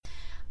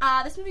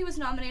This movie was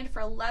nominated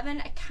for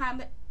 11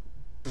 Academy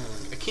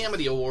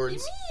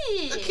Awards.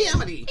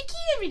 Academy.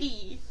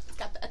 It's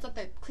got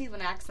the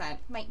Cleveland accent.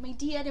 My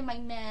dad and my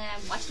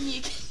mom watching the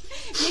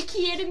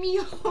Academy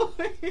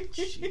Awards.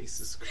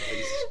 Jesus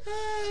Christ.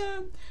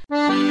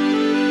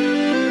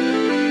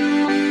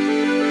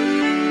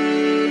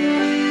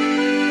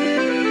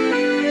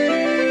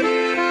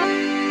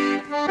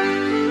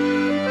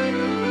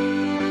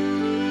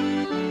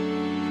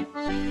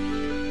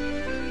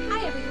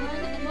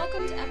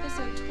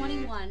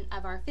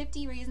 Of our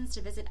 50 Reasons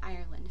to Visit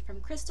Ireland from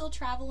Crystal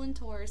Travel and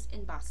Tours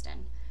in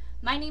Boston.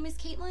 My name is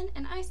Caitlin,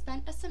 and I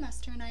spent a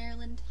semester in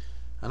Ireland.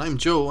 And I'm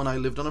Joe, and I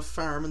lived on a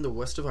farm in the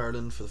west of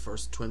Ireland for the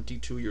first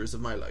 22 years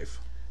of my life.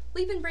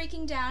 We've been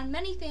breaking down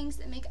many things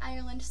that make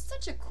Ireland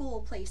such a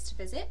cool place to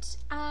visit.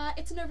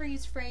 It's an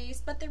overused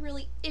phrase, but there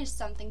really is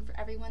something for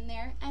everyone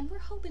there, and we're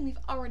hoping we've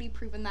already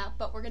proven that,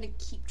 but we're going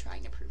to keep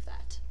trying to prove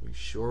that. We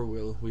sure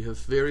will. We have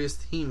various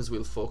themes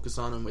we'll focus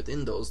on, and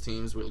within those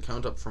themes we'll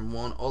count up from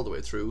 1 all the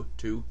way through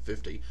to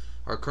 50.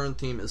 Our current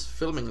theme is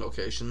filming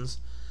locations.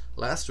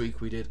 Last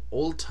week we did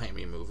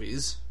old-timey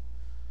movies.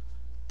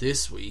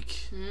 This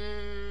week,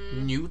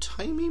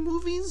 new-timey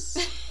movies?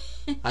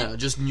 I don't know,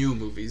 just new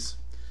movies.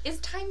 Is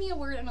timey a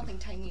word? I don't think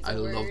timey is a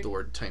word. I love the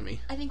word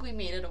timey. I think we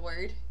made it a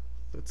word.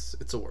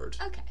 It's a word.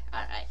 Okay,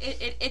 alright.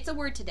 It's a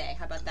word today.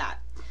 How about that?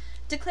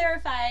 To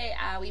clarify,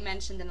 we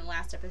mentioned in the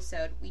last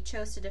episode, we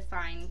chose to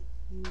define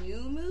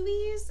new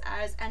movies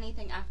as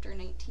anything after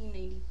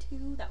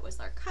 1992. That was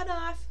our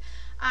cutoff,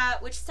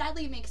 which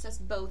sadly makes us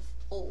both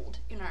old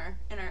in our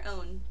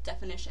own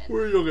definition.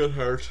 We're young at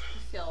heart. I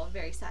feel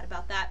very sad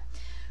about that.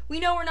 We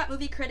know we're not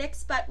movie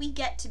critics, but we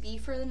get to be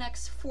for the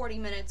next 40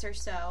 minutes or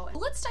so.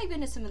 Let's dive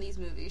into some of these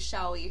movies,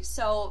 shall we?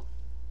 So,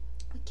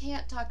 we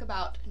can't talk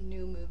about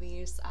new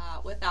movies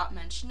without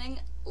mentioning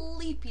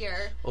Leap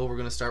Year. Oh, we're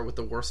going to start with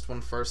the worst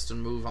one first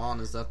and move on.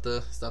 Is that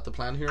the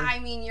plan here? I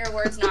mean, your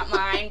words, not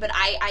mine, but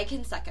I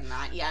can second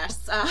that,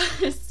 yes.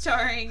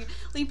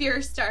 Leap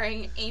Year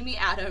starring Amy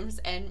Adams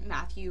and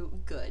Matthew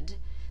Good.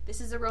 This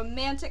is a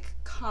romantic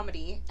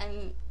comedy,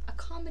 and a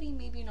comedy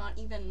maybe not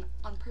even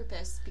on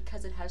purpose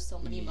because it has so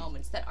many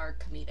moments that are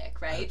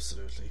comedic, right?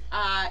 Absolutely.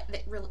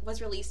 That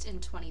was released in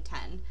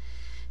 2010.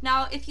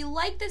 Now, if you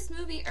like this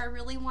movie or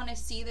really want to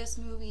see this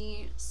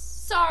movie,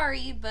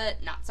 sorry,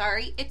 but not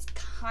sorry. It's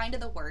kind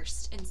of the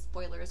worst, and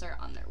spoilers are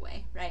on their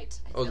way, right?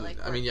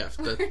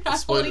 The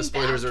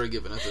spoilers are a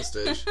given at this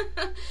stage.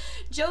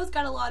 Joe's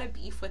got a lot of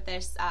beef with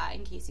this,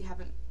 in case you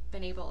haven't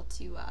been able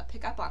to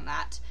pick up on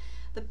that.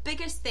 The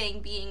biggest thing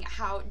being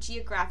how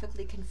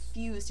geographically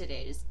confused it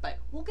is, but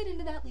we'll get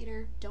into that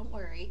later, don't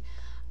worry.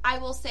 I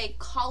will say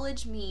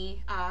college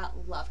me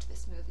loved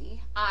this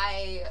movie.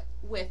 I,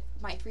 with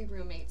my 3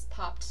 roommates,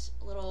 popped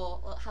had a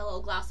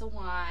little glass of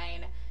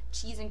wine,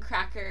 cheese and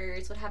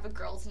crackers, would have a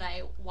girls'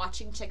 night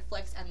watching chick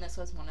flicks, and this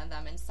was one of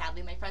them. And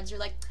sadly, my friends were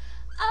like,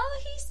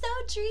 "Oh, he's so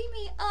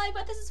dreamy. Oh, I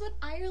bet this is what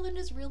Ireland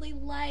is really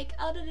like.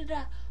 Oh, da da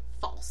da."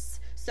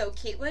 False. So,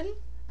 Caitlin,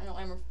 I don't know,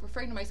 I'm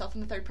referring to myself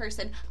in the third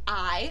person.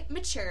 I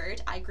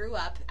matured, I grew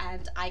up,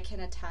 and I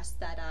can attest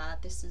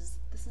that this is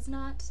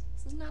not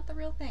the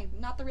real thing,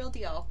 not the real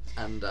deal.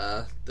 And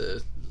the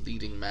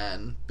leading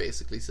man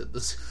basically said the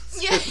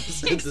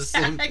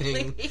same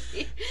thing.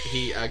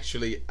 He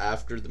actually,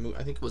 after the movie,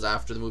 I think it was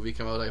after the movie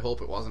came out, I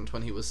hope it wasn't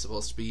when he was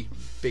supposed to be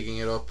bigging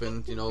it up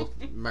and,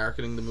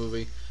 marketing the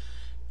movie,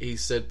 he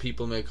said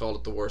people may call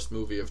it the worst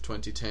movie of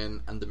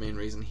 2010, and the main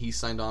reason he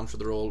signed on for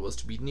the role was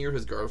to be near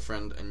his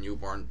girlfriend and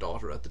newborn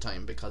daughter at the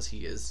time because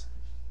he is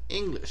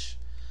English.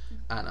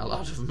 And a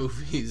lot of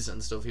movies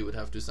and stuff he would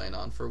have to sign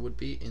on for would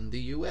be in the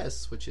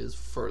US, which is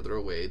further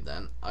away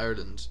than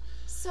Ireland.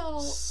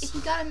 So if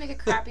you gotta make a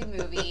crappy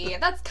movie,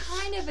 that's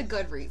kind of a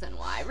good reason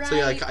why, right? So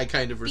yeah, I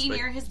kind of respect... Be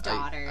near his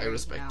daughter. I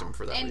respect him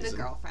for that and reason. And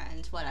the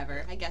girlfriend,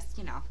 whatever. I guess,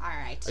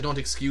 alright. I don't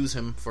excuse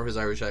him for his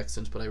Irish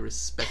accent, but I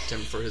respect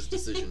him for his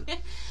decision.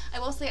 I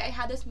will say I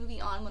had this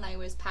movie on when I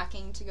was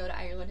packing to go to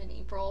Ireland in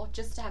April,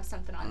 just to have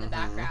something on in the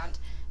background.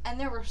 And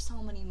there were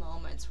so many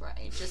moments where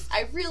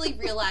I really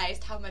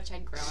realized how much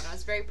I'd grown. I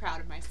was very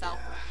proud of myself.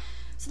 Yeah.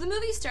 So the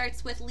movie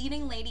starts with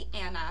leading lady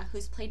Anna,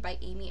 who's played by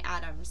Amy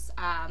Adams.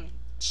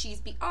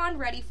 She's beyond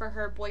ready for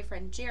her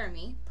boyfriend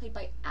Jeremy, played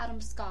by Adam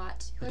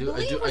Scott, who I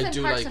believe was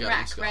in Parks and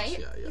Rec, right?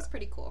 Yeah. He's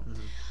pretty cool.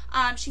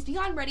 Mm-hmm. She's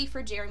beyond ready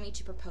for Jeremy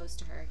to propose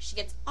to her. She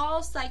gets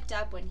all psyched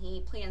up when he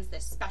plans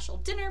this special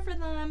dinner for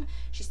them.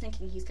 She's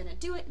thinking he's going to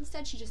do it.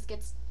 Instead, she just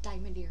gets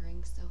diamond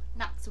earrings, so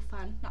not so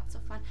fun.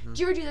 Mm-hmm. Did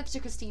you ever do that to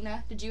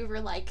Christina? Did she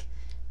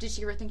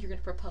ever think you were going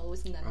to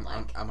propose and then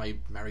am I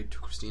married to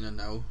Christina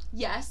now?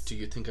 Yes. Do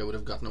you think I would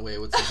have gotten away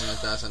with something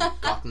like that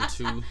and gotten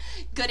to...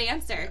 Good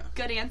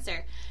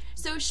answer.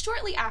 So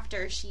shortly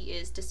after she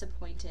is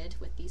disappointed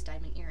with these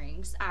diamond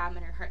earrings, and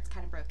her heart's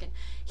kind of broken,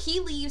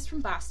 he leaves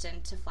from Boston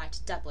to fly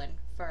to Dublin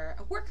for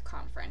a work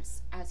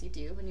conference, as you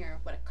do when you're,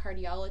 a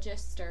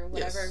cardiologist or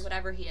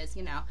whatever he is,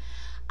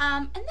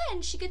 And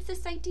then she gets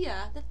this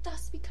idea that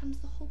thus becomes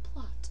the whole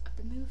plot of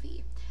the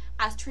movie.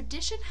 As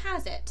tradition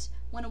has it,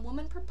 when a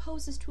woman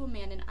proposes to a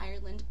man in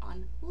Ireland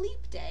on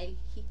Leap Day,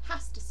 he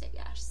has to say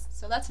yes.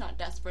 So that's not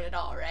desperate at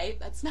all, right?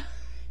 That's not...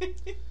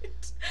 It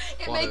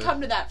What may a-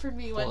 come to that for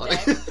me one what day.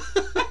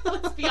 a-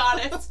 Let's be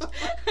honest.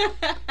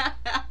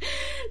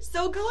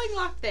 So going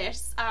off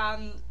this,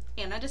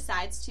 Anna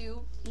decides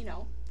to,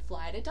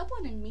 fly to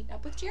Dublin and meet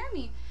up with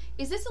Jeremy.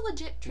 Is this a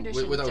legit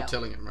tradition, Without Joe?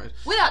 telling him, right?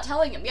 Without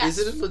telling him, yes.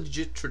 Is it a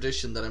legit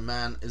tradition that a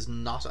man is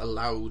not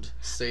allowed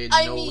say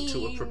no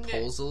to a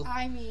proposal?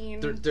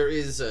 There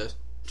is a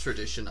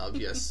tradition of,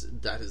 yes,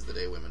 that is the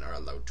day women are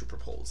allowed to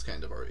propose,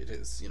 kind of, or it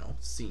is,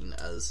 seen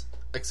as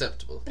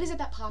acceptable. But is it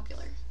that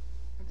popular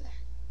over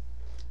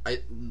there?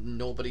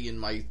 Nobody in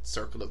my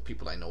circle of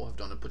people I know have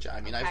done it, but yeah,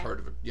 I mean, I've Okay. heard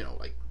of it,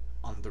 like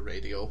on the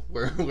radio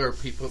where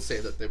people say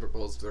that they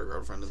propose to their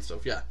girlfriend and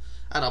stuff. Yeah,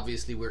 and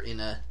obviously we're in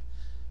a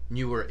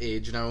newer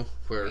age now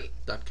where Right.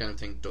 that kind of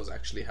thing does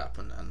actually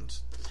happen, and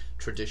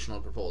traditional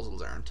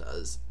proposals aren't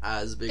as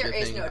big a thing. There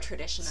is no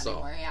tradition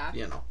anymore, yeah.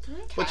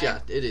 But Okay. yeah,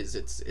 it is.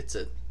 It's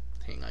a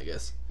thing, I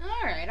guess. All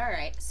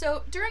right.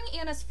 So during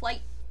Anna's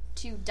flight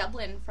to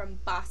Dublin from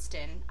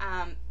Boston,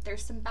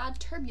 there's some bad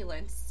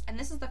turbulence, and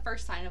this is the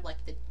first sign of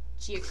like the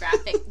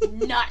geographic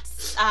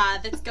nuts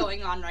that's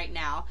going on right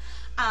now.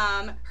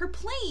 Her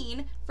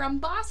plane from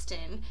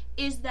Boston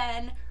is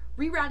then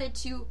rerouted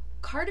to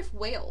Cardiff,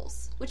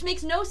 Wales, which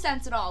makes no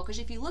sense at all, because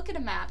if you look at a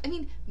map, I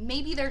mean,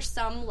 maybe there's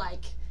some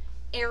like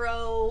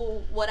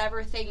arrow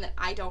whatever thing that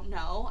I don't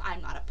know.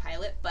 I'm not a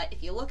pilot, but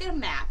if you look at a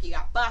map, you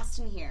got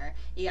Boston here,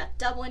 you got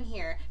Dublin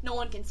here. No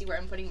one can see where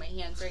I'm putting my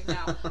hands right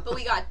now, but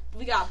we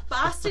got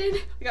Boston,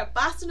 we got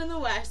Boston in the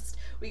west,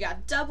 we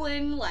got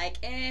Dublin like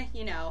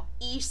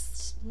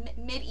east,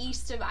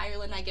 mid-east of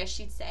Ireland, I guess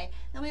you'd say.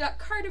 Then we got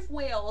Cardiff,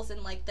 Wales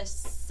in like the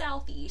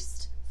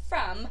southeast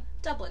from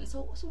Dublin.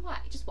 So why?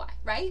 Just why,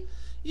 right?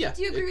 Yeah.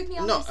 Do you agree with me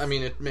on no, this? I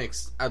mean, it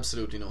makes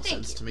absolutely no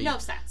sense Thank to you. me. No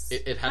sense.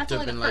 It had That's to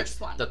have only been the like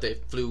first one. that they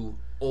flew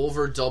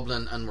over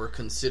Dublin and were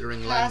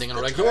considering Past landing and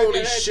the are like, holy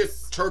turbulence. shit,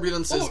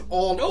 turbulence is Oh,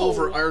 all no.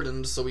 over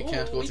Ireland, so we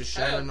can't Oh, go we to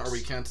Shannon can't. or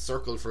we can't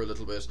circle for a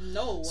little bit.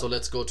 No. So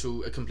let's go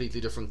to a completely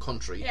different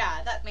country.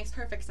 Yeah, that makes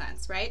perfect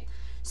sense, right?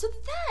 So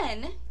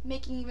then,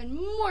 making even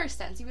more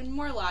sense, even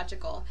more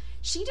logical,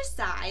 she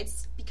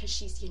decides, because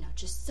she's,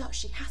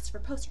 she has to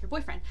propose to her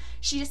boyfriend,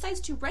 she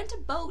decides to rent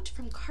a boat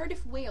from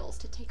Cardiff, Wales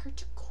to take her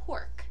to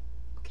Cork,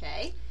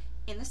 okay?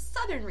 In the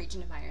southern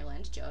region of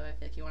Ireland. Joe, I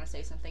feel like you want to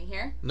say something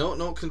here. No,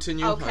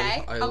 continue.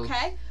 Okay, I'll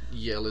okay.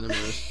 yell in a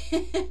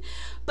minute.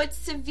 But a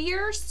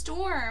severe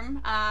storm,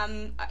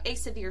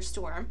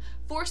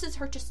 forces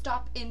her to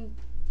stop in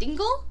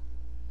Dingle?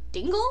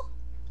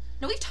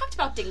 No, we've talked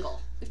about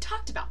Dingle.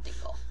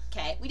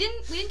 Okay? We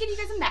didn't give you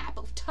guys a map,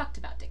 but we've talked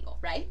about Dingle,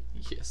 right?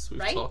 Yes, we've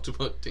Right? talked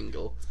about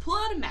Dingle. Pull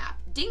out a map.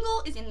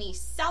 Dingle is in the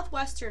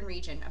southwestern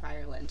region of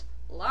Ireland.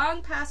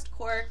 Long past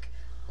Cork,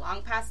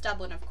 long past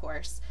Dublin, of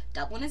course.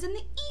 Dublin is in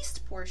the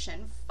east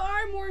portion,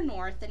 far more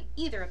north than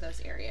either of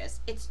those areas.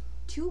 It's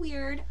too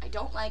weird. I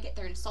don't like it.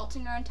 They're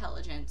insulting our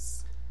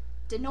intelligence.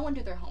 Did no one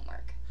do their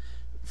homework?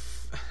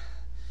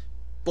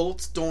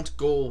 Boats don't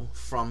go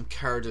from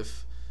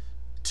Cardiff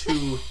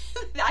to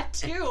That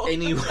too.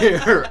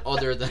 anywhere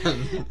other than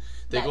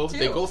they That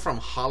they too. go from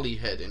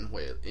Holyhead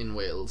in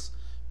Wales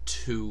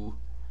to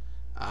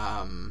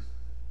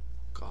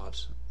God,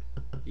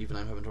 even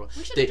I'm having trouble.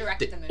 We should They, have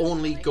directed they them in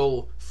only really.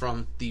 go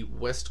from the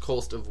west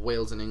coast of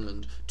Wales and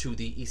England to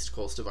the east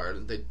coast of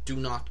Ireland. They do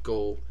not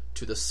go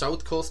to the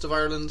south coast of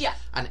Ireland. Yeah.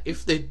 And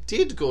if they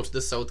did go to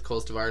the south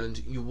coast of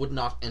Ireland, you would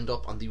not end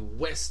up on the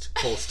west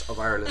coast of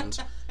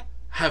Ireland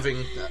having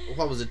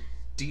what was it?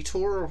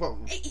 Detour, or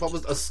what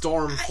was a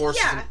storm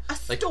forces? yeah, a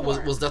like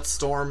storm. was that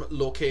storm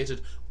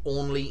located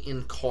only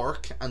in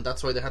Cork, and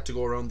that's why they had to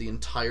go around the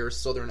entire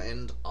southern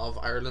end of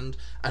Ireland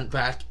and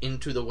back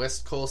into the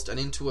west coast and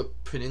into a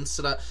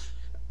peninsula.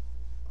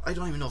 I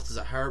don't even know if there's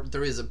a harbour.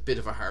 There is a bit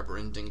of a harbour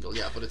in Dingle,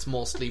 yeah, but it's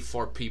mostly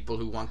for people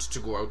who want to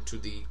go out to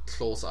the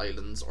close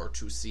islands or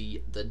to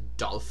see the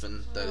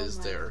dolphin that is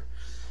my. there.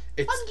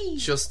 It's Fungi.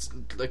 just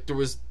like there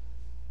was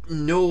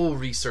no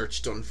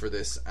research done for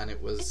this, and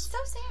it was. It's so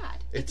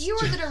sad. If It's you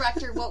were ju- the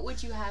director, what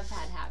would you have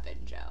had happen,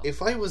 Joe?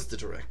 If I was the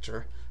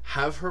director,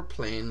 have her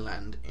plane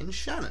land in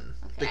Shannon,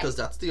 Okay. because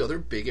that's the other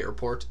big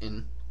airport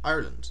in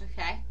Ireland.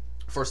 Okay.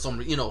 For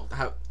some,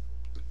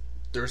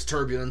 there's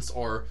turbulence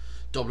or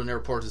Dublin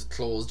Airport is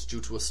closed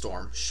due to a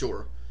storm.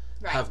 Sure,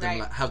 Right, have them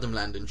right. have them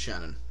land in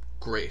Shannon.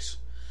 Great,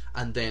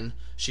 and then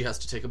she has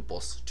to take a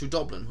bus to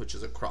Dublin, which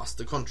is across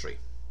the country.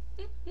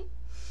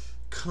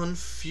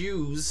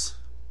 Confuse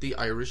the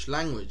Irish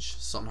language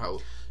somehow.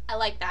 I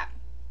like that.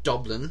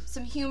 Dublin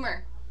Some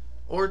humor.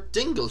 or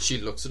Dingle. She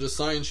looks at a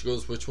sign. She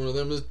goes, "Which one of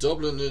them is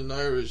Dublin in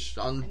Irish?"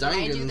 On I do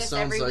Dangan this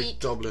sounds every like week.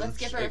 Dublin. Let's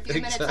give her a few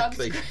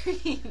Exactly. minutes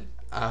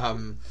on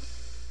screen.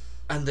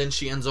 And then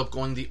she ends up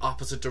going the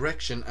opposite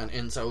direction and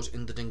ends out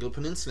in the Dingle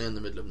Peninsula in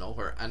the middle of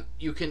nowhere. And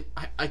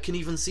I can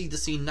even see the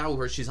scene now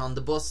where she's on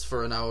the bus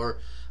for an hour,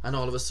 and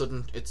all of a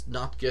sudden it's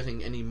not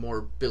getting any more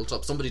built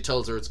up. Somebody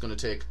tells her it's going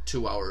to take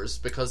 2 hours,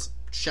 because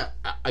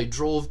I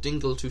drove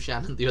Dingle to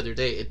Shannon the other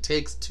day. It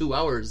takes 2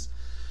 hours.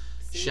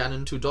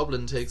 Shannon to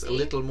Dublin takes a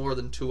little more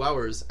than 2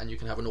 hours, and you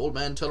can have an old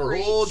man tell her,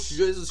 Preach. "Oh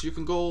Jesus, you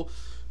can go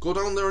go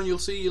down there and you'll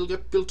see you'll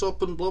get built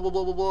up and blah blah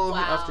blah blah blah. Wow.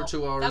 After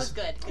 2 hours, That was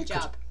good. Good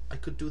job. I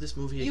could do this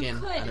movie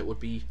again, and it would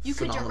be You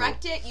phenomenal. could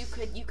direct it.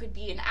 You could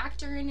be an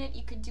actor in it.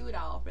 You could do it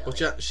all. Really. But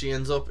yeah, she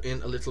ends up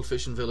in a little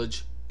fishing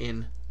village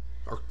in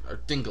or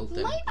Dingle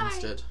then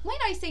instead. Might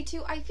I say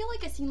too? I feel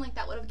like a scene like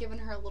that would have given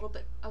her a little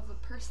bit of a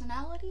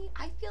personality.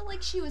 I feel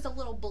like she was a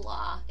little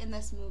blah in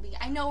this movie.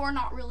 I know we're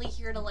not really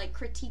here to like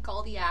critique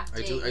all the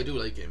acting. I do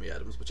like Amy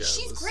Adams, but yeah,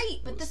 she's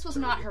great, but this was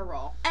not her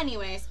role.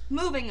 Anyways,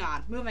 moving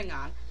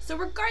on. So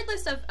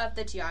regardless of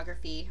the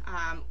geography,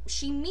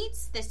 she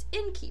meets this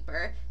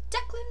innkeeper,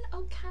 Declan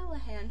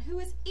O'Callaghan, who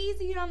is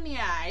easy on the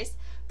eyes,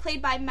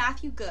 played by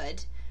Matthew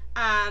Good.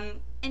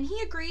 And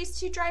he agrees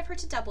to drive her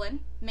to Dublin,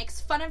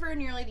 makes fun of her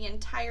nearly the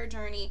entire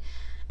journey.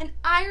 An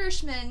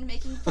Irishman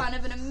making fun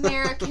of an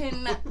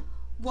American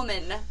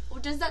woman.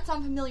 Does that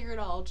sound familiar at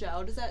all,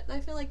 Joe? I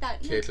feel like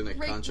that... Caitlin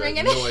Concha, I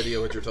have no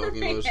idea what you're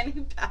talking about.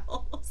 Any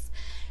bells.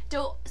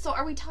 So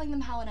are we telling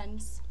them how it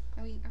ends?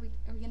 Are we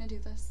gonna do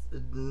this?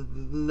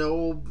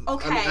 No.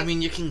 Okay. I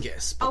mean, you can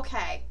guess. But...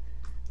 Okay.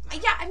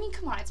 Yeah, I mean,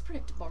 come on, it's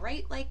predictable,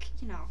 right? Like,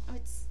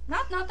 it's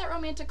not that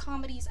romantic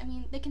comedies, I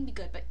mean, they can be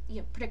good, but,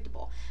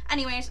 predictable.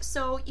 Anyways,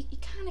 so you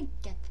kind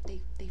of get that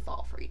they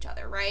fall for each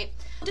other, right?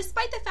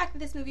 Despite the fact that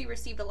this movie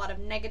received a lot of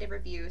negative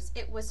reviews,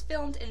 it was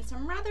filmed in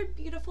some rather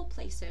beautiful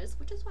places,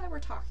 which is why we're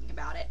talking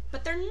about it.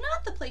 But they're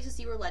not the places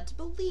you were led to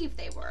believe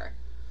they were.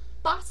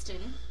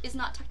 Boston is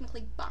not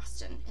technically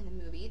Boston in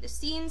the movie. The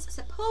scenes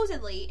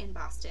supposedly in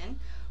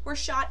Boston were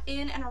shot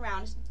in and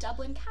around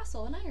Dublin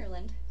Castle in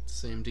Ireland.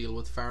 Same deal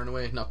with Far and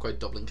Away. Not quite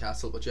Dublin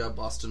Castle, but yeah,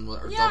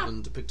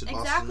 Dublin depicted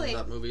Boston in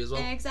that movie as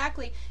well.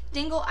 Exactly.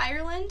 Dingle,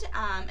 Ireland,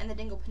 and the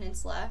Dingle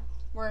Peninsula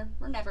were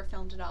never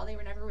filmed at all. They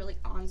were never really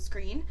on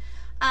screen.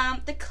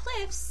 The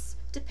cliffs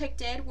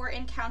depicted were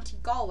in County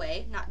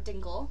Galway, not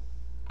Dingle.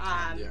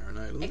 And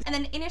Ireland. And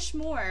then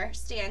Inishmore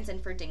stands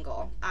in for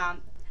Dingle.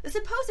 The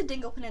supposed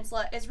Dingle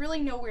Peninsula is really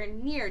nowhere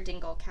near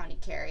Dingle, County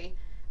Kerry.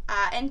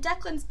 And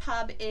Declan's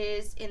pub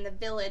is in the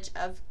village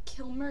of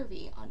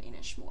Kilmervy on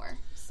Inishmore.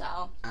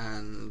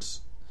 And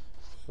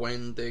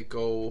when they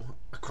go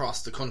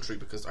across the country,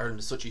 because Ireland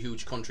is such a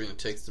huge country and it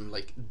takes them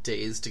like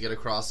days to get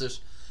across it,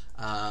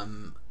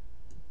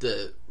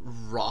 the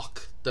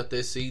rock that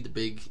they see, the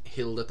big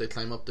hill that they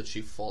climb up that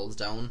she falls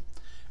down,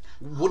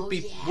 would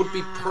be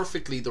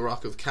perfectly the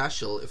Rock of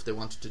Cashel if they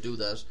wanted to do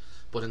that.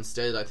 But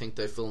instead, I think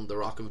they filmed the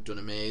Rock of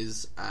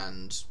Dunamaze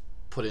and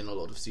put in a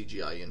lot of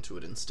CGI into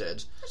it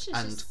instead,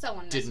 and just so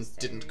unnecessary.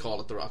 didn't call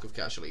it the Rock of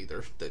Cashel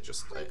either. They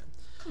just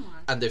come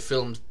on. And they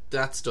filmed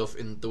that stuff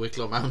in the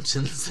Wicklow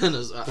Mountains. And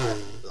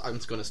I'm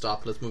just going to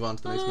stop. Let's move on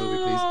to the next movie,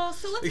 please.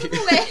 So let's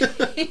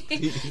move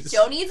away.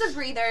 Joe needs a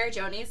breather.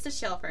 Joe needs to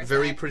chill for a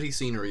Very second. pretty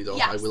scenery, though.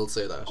 Yes. I will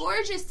say that.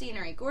 Gorgeous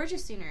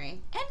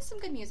scenery, and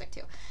some good music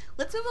too.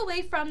 Let's move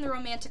away from the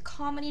romantic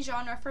comedy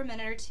genre for a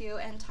minute or two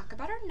and talk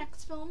about our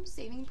next film,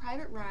 Saving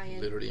Private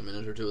Ryan. Literally a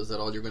minute or two. Is that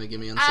all you're going to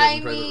give me on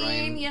Saving Private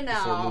Ryan?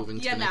 Before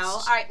moving to the next?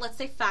 All right, let's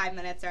say 5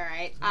 minutes. All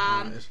right.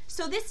 Right.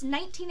 So this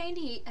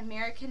 1998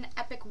 American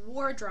epic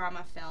war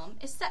drama film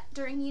is set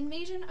during the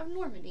invasion of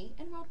Normandy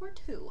in World War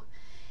II.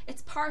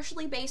 It's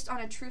partially based on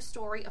a true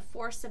story of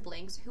 4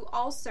 siblings who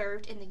all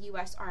served in the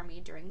U.S.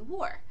 Army during the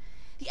war.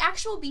 The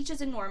actual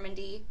beaches in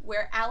Normandy,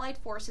 where Allied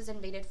forces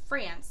invaded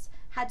France,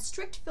 had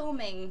strict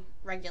filming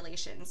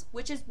regulations,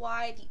 which is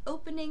why the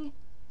opening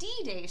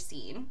D-Day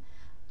scene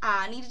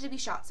needed to be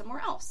shot somewhere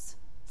else.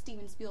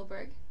 Steven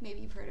Spielberg, maybe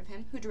you've heard of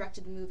him, who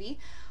directed the movie,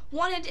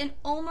 wanted an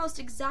almost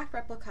exact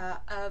replica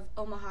of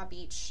Omaha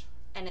Beach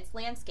and its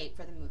landscape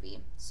for the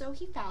movie, so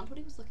he found what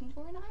he was looking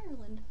for in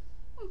Ireland.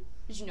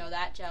 Did you know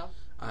that, Joe?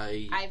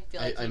 I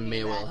feel like I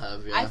may well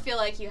have, yeah. I feel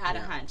like you had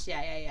a hunch.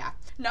 Yeah.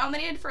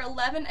 Nominated for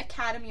 11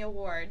 Academy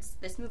Awards,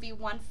 this movie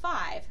won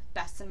 5.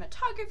 Best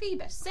Cinematography,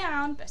 Best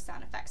Sound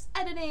Effects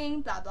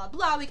Editing, blah, blah,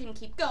 blah. We can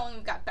keep going.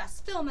 We've got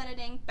Best Film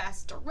Editing,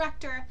 Best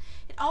Director.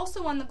 It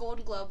also won the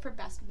Golden Globe for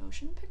Best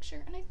Motion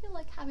Picture, and I feel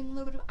like having a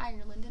little bit of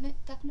Ireland in it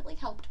definitely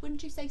helped.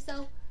 Wouldn't you say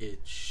so? It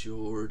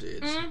sure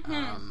did.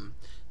 Mm-hmm.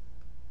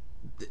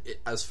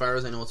 As far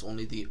as I know, it's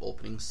only the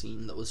opening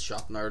scene that was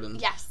shot in Ireland.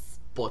 Yes.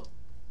 But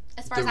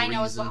as far as I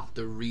know as well.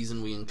 The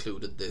reason we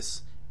included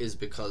this is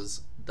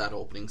because that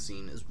opening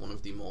scene is one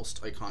of the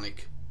most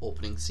iconic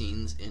opening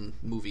scenes in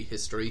movie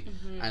history,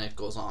 and it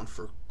goes on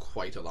for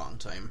quite a long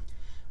time.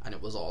 And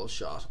it was all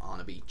shot on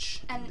a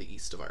beach in the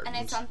east of Ireland. And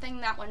it's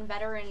something that when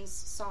veterans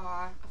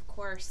saw, of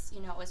course,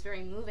 it was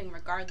very moving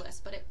regardless,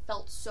 but it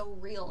felt so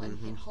real and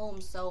hit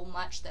home so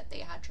much that they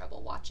had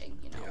trouble watching,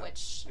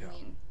 which, I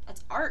mean,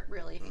 that's art,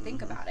 really, if you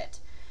think about it.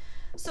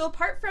 So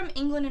apart from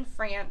England and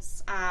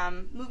France,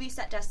 movie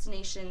set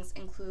destinations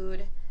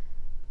include,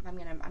 I'm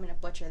gonna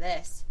butcher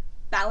this,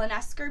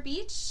 Ballinesker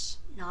Beach,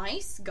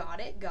 nice, got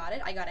it,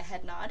 I got a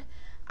head nod,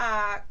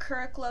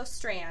 Curricklow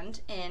Strand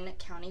in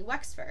County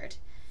Wexford.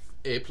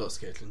 A+,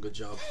 Caitlin, good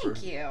job.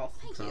 Thank you.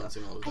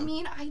 Pronouncing all of them. I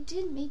mean, I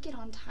did make it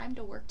on time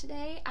to work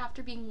today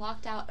after being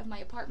locked out of my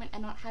apartment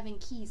and not having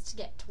keys to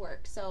get to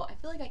work, so I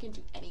feel like I can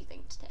do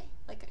anything today,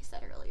 like I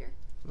said earlier.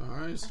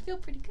 Alright. I feel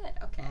pretty good.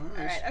 Okay.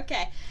 All right.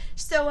 Okay.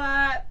 So,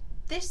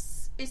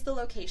 this is the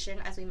location,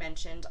 as we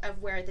mentioned,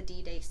 of where the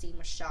D-Day scene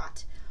was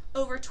shot.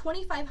 Over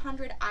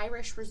 2,500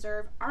 Irish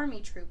Reserve Army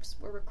troops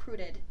were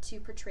recruited to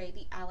portray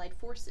the Allied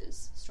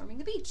forces storming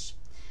the beach.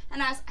 And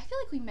as I feel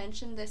like we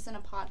mentioned this in a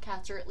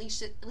podcast, or at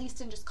least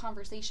in just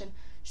conversation,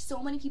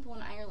 so many people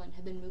in Ireland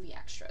have been movie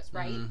extras,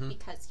 right? Mm-hmm.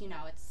 Because, you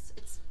know,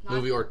 it's not...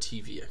 Movie or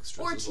TV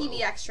extras or as TV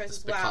well. extras It's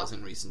as well. because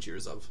in recent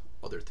years of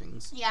other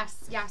things.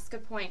 Yes,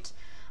 good point.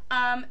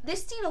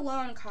 This scene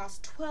alone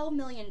cost $12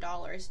 million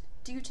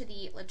due to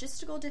the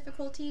logistical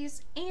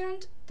difficulties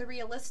and the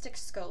realistic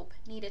scope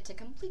needed to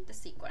complete the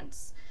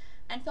sequence.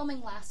 And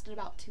filming lasted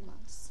about 2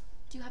 months.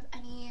 Do you have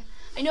any...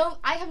 I know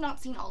I have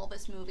not seen all of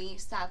this movie,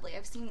 sadly.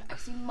 I've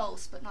seen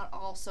most, but not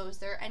all. So is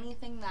there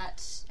anything I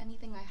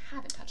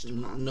haven't touched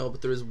upon? No,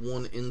 but there is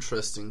one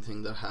interesting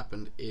thing that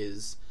happened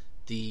is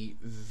the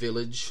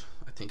village,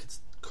 I think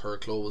it's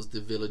Kirklow was the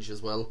village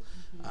as well,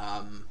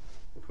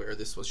 where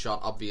this was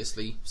shot,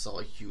 obviously saw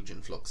a huge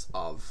influx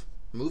of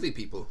movie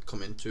people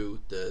come into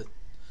the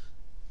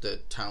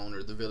town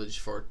or the village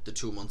for the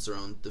 2 months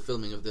around the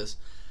filming of this.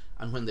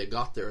 And when they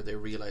got there, they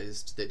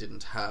realised they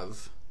didn't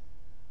have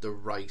the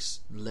right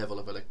level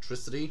of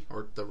electricity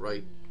or the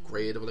right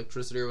grade of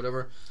electricity or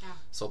whatever. Yeah.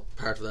 So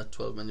part of that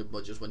 12 million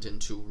budget went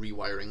into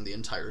rewiring the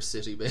entire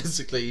city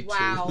basically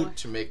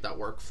to make that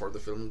work for the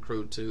film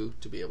crew to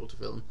be able to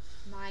film.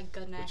 My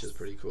goodness. Which is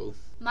pretty cool.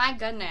 My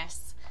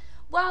goodness.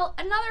 Well,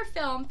 another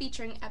film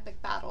featuring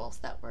epic battles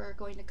that we're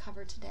going to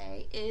cover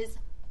today is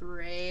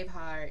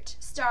Braveheart,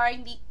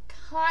 starring the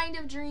kind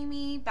of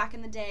dreamy, back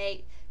in the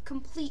day,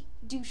 complete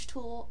douche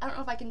tool. I don't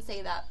know if I can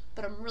say that,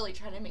 but I'm really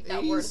trying to make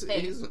that word a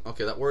thing.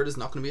 Okay, that word is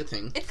not going to be a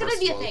thing. It's going to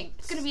be a thing.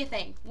 It's going to be a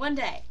thing. One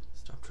day.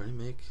 Stop trying to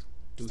make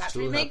douche Stop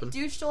tool trying to happen. make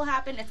douche tool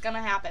happen. It's going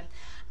to happen.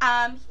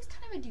 He's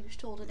kind of a douche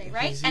tool today,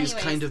 right? He's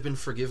kind of been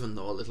forgiven,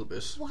 though, a little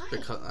bit. Why?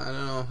 Because, I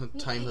don't know,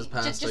 time has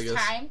passed, just I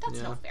guess. Time?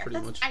 That's not fair. Pretty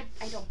much. I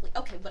don't believe...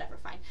 Okay, whatever,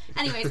 fine.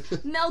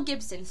 Anyways, Mel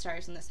Gibson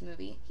stars in this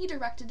movie. He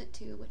directed it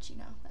too, which,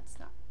 that's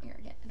not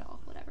arrogant at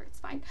all. Whatever, it's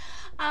fine.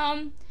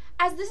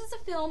 As this is a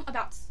film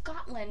about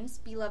Scotland's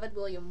beloved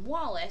William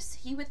Wallace,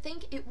 you would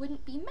think it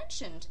wouldn't be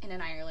mentioned in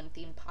an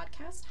Ireland-themed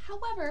podcast.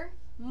 However,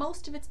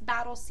 most of its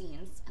battle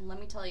scenes, and let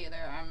me tell you,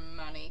 there are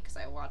many, because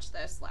I watched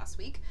this last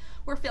week,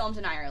 were filmed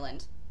in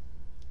Ireland.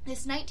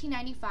 This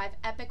 1995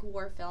 epic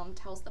war film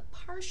tells the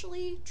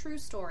partially true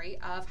story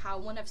of how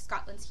one of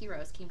Scotland's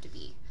heroes came to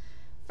be.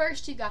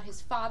 First, you got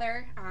his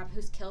father,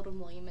 who's killed when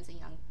William is a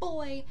young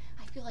boy.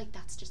 I feel like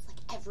that's just like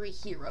every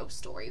hero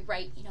story,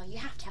 right? You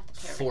have to have the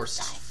parents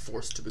die.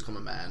 Forced to become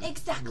a man.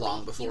 Exactly.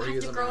 Long before he is a man.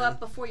 You have to grow up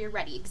before you're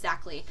ready,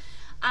 exactly.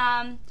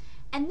 And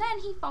then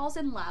he falls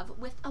in love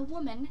with a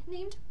woman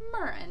named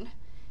Murren.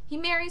 He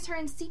marries her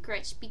in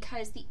secret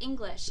because the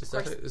English... Is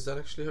that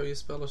actually how you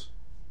spell it?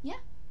 Yeah,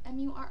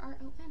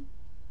 Murron.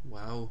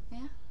 Wow.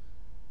 Yeah.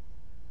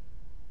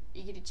 Are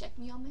you going to check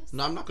me on this?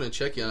 No, I'm not going to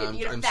check you.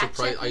 I'm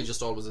surprised. I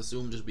just always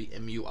assumed it'd be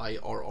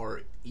Murreann.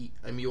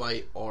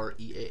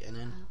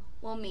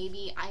 Well,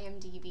 maybe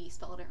IMDb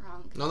spelled it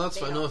wrong. No, that's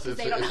fine. No, if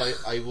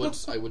I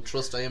would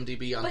trust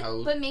IMDb on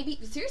how. But maybe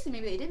seriously,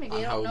 maybe they did. Maybe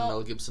they don't know how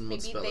Mel Gibson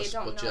would spell it.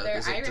 But yeah,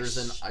 there's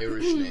an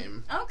Irish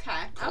name.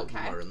 Okay.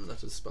 Murren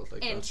that is spelled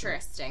like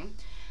Interesting.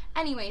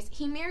 Anyways,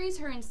 he marries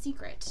her in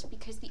secret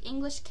because the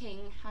English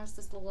king has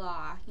this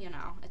law.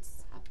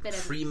 It's a bit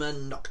of Prima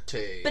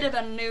nocte. Bit of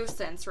a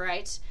nuisance,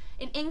 right?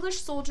 An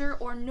English soldier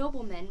or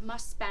nobleman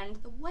must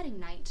spend the wedding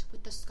night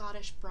with the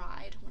Scottish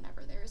bride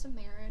whenever there is a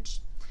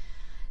marriage.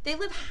 They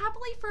live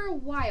happily for a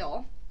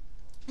while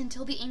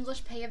until the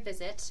English pay a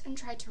visit and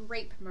try to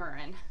rape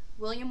Murren.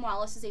 William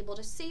Wallace is able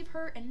to save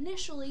her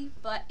initially,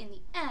 but in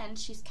the end,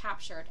 she's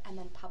captured and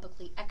then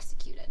publicly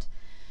executed.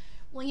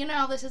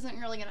 Well, this isn't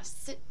really going to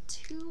sit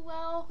too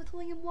well with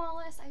William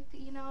Wallace.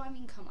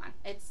 Come on.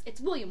 It's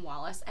William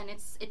Wallace, and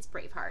it's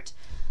Braveheart.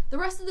 The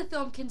rest of the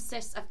film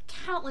consists of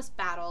countless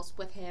battles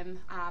with him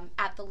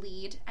at the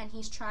lead, and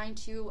he's trying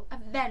to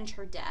avenge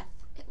her death,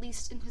 at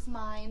least in his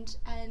mind,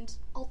 and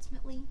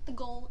ultimately the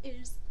goal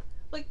is,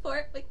 wait for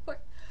it,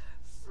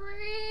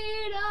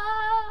 freedom!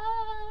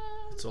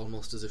 It's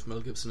almost as if Mel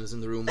Gibson is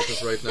in the room with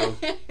us right now.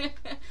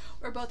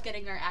 We're both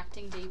getting our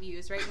acting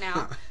debuts right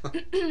now.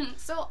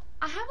 So,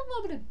 I have a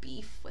little bit of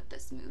beef with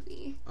this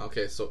movie.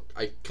 Okay, so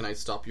can I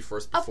stop you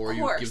first before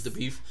you give the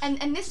beef?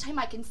 And this time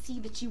I can see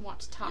that you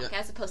want to talk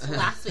as opposed to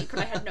last week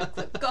when I had no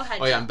clue. Go ahead.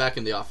 Oh yeah, I'm back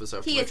in the office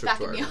after my trip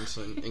to Ireland.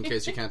 So in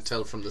case you can't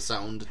tell from the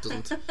sound,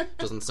 it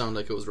doesn't sound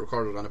like it was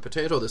recorded on a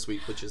potato this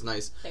week, which is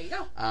nice. There you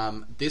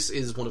go. This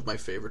is one of my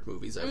favourite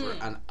movies ever,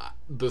 and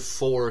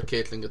before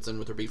Caitlin gets in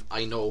with her beef,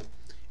 I know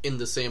in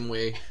the same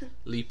way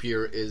Leap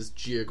Year is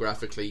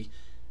geographically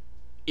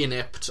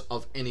inept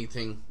of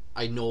anything.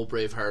 I know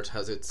Braveheart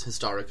has its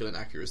historical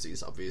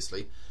inaccuracies,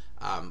 obviously,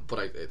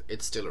 but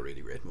it's still a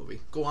really great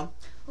movie. Go on.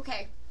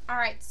 Okay,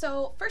 alright,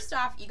 so first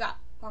off, you got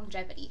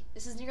longevity.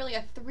 This is nearly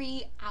a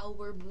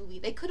 3-hour movie.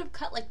 They could have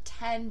cut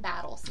 10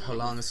 battle scenes. How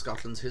long is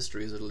Scotland's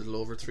history? Is it a little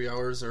over 3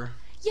 hours, or...?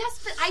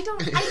 Yes, but I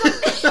don't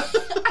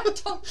I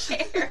don't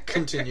care.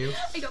 Continue.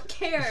 I don't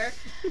care.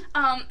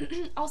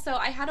 Also,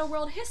 I had a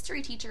world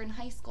history teacher in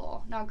high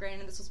school. Now,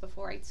 granted, this was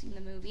before I'd seen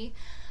the movie,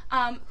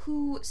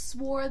 who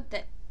swore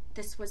that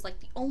this was like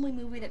the only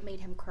movie that made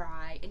him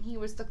cry, and he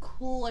was the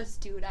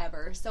coolest dude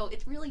ever. So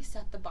it really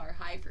set the bar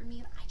high for me,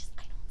 and I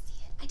don't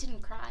see it. I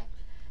didn't cry.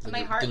 And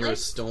my heart then you're a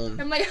stone.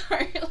 And my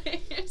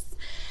heartless.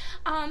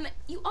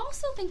 You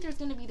also think there's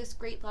going to be this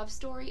great love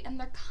story, and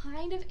there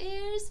kind of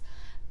is.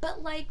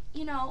 But, like,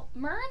 you know,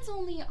 Murn's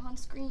only on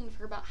screen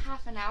for about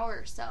half an hour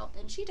or so.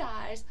 Then she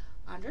dies.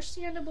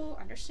 Understandable,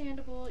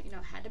 you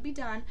know, had to be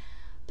done.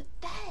 But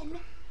then,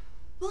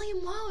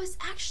 William Wallace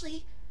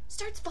actually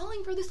starts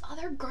falling for this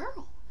other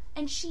girl.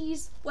 And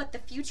she's, the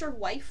future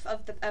wife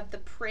of the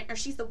prince, or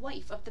she's the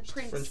wife of the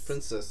prince. French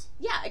princess.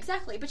 Yeah,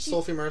 exactly. But she's...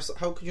 Sophie Marisol.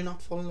 How could you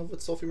not fall in love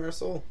with Sophie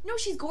Marisol? No,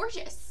 she's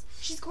gorgeous.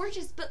 She's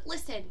gorgeous. But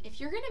listen,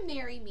 if you're gonna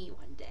marry me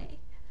one day...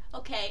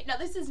 Okay, now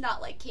this is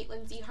not like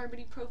Caitlin Z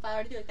Harmony profile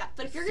or anything like that,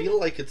 but if you're gonna... I feel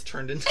like it's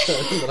turned into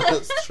that in the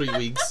last 3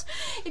 weeks.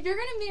 If you're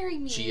gonna marry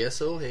me...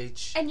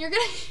 GSOH. And you're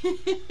gonna...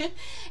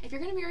 If you're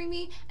gonna marry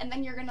me, and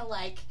then you're gonna,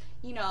 like,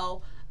 you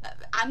know...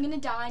 I'm gonna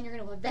die, and you're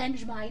gonna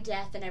avenge my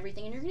death and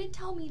everything, and you're gonna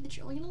tell me that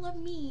you're only gonna love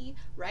me,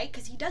 right?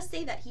 Because he does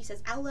say that. He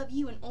says, I'll love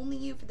you and only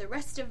you for the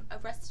rest of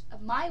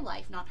my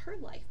life, not her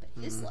life, but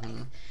his life.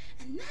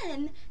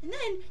 And then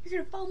you're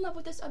gonna fall in love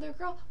with this other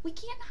girl. We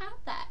can't have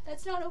that.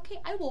 That's not okay.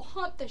 I will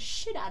haunt the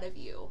shit out of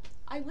you.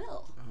 I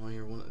will. Oh,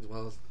 you're one.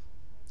 Well,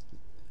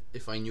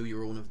 if I knew you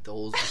were one of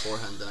those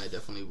beforehand, then I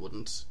definitely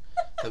wouldn't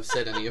have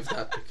said any of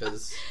that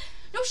because.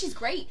 No, she's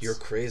great. You're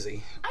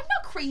crazy. I'm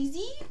not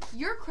crazy.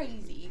 You're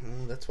crazy.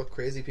 Oh, that's what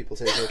crazy people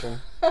say, Rachel.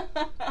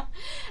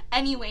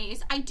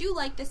 Anyways, I do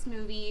like this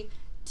movie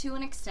to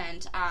an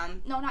extent.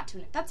 No, not to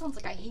an extent. That sounds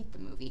like I hate the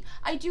movie.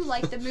 I do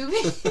like the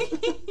movie.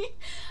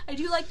 I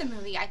do like the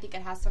movie. I think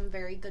it has some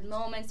very good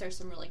moments. There's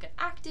some really good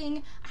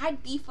acting. I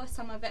had beef with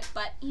some of it,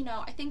 but, you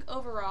know, I think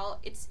overall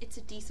it's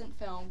a decent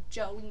film.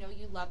 Joe, we know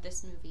you love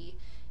this movie.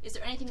 Is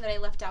there anything that I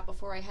left out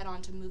before I head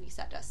on to movie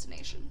set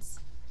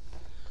destinations?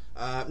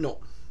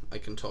 No. I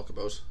can talk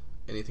about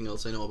anything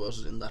else I know about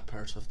it in that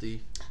part of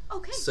the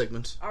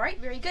segment. All right,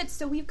 very good.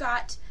 So we've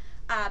got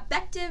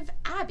Bective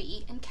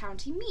Abbey in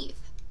County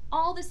Meath.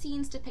 All the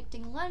scenes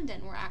depicting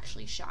London were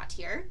actually shot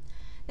here.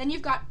 Then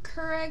you've got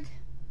Curragh.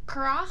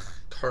 Forget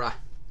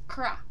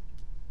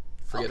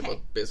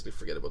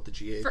about the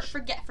GH.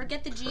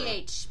 Forget the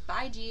GH.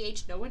 Bye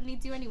GH. No one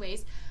needs you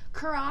anyways.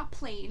 Curragh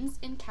Plains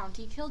in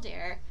County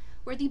Kildare,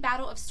 where the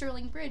Battle of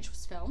Stirling Bridge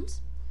was filmed.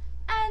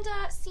 And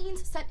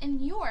scenes set in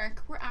New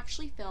York were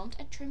actually filmed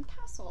at Trim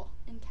Castle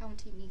in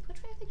County Meath, which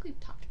I think we've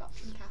talked about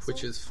Trim Castle.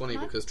 Which is funny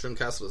because Trim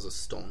Castle is a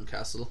stone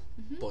castle,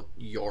 but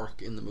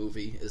York in the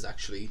movie is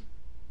actually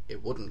a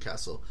wooden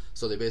castle.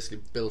 So they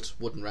basically built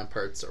wooden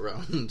ramparts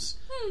around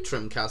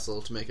Trim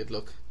Castle to make it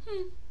look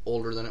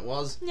older than it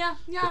was. Yeah.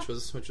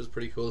 Which was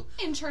pretty cool.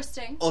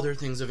 Interesting. Other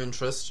things of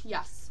interest.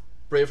 Yes.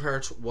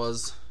 Braveheart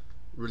was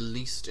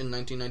released in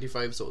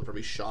 1995, so it was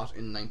probably shot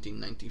in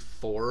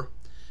 1994.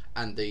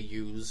 And they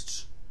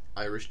used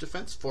Irish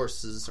Defence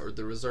Forces, or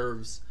the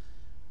reserves,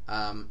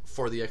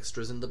 for the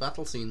extras in the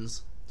battle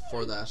scenes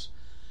for that.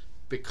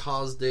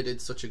 Because they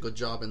did such a good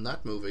job in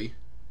that movie,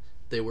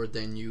 they were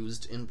then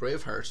used in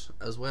Braveheart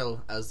as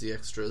well as the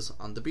extras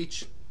on the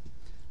beach.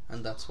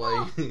 And that's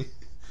why...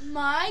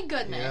 My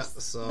goodness. Yeah,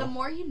 so the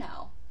more you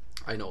know.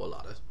 I know a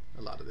lot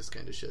of this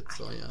kind of shit,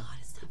 so yeah.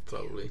 Could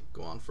probably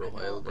go on for a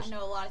while. But I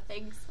know a lot of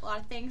things.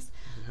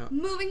 Yeah.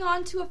 Moving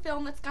on to a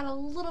film that's got a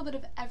little bit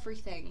of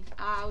everything.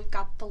 We've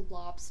got The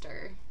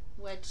Lobster,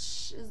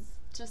 which is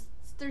just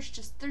there's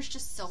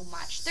just so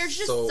much. There's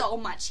just so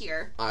much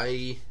here.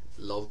 I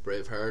love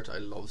Braveheart. I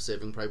love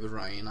Saving Private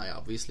Ryan. I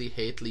obviously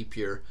hate Leap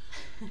Year.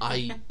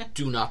 I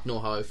do not know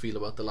how I feel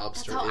about The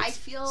Lobster. That's how it's I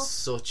feel.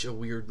 Such a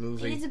weird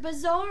movie. It is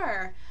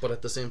bizarre. But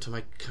at the same time,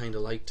 I kind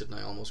of liked it, and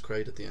I almost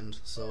cried at the end.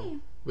 So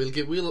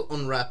we'll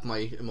unwrap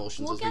my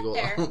emotions as we go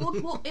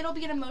along. It'll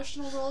be an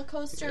emotional roller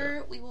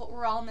coaster. Yeah.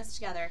 We're all in this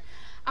together.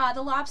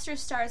 The Lobster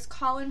stars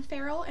Colin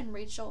Farrell and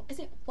Rachel. Is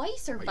it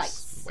Weisz or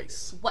Weisz?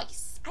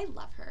 Weisz. I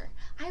love her.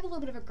 I have a little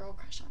bit of a girl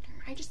crush on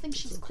her. I just think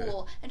she's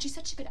cool, and she's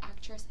such a good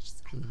actress.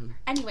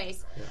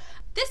 Anyways,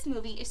 this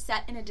movie is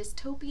set in a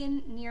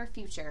dystopian near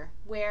future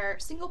where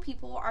single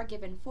people are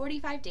given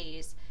 45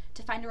 days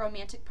to find a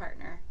romantic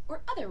partner,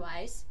 or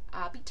otherwise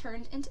be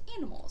turned into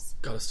animals.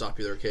 Gotta stop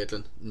you there,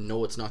 Caitlin.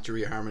 No, it's not your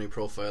eHarmony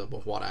profile,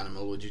 but what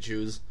animal would you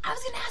choose? I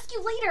was gonna ask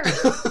you later.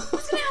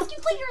 That's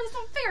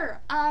not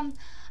fair. I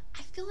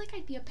feel like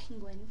I'd be a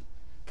penguin,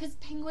 because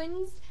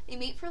penguins, they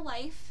mate for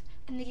life.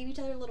 And they give each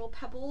other little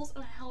pebbles.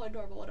 And how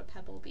adorable would a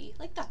pebble be?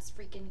 Like, that's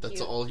freaking cute.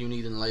 That's all you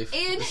need in life.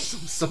 And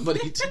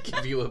somebody to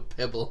give you a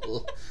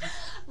pebble.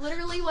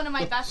 Literally, one of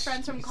my best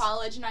friends from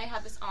college and I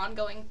have this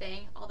ongoing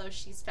thing, although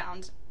she's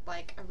found,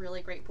 like, a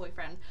really great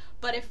boyfriend.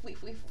 But if we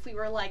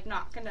were, like,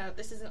 not gonna...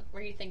 This isn't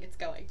where you think it's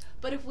going.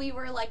 But if we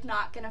were, like,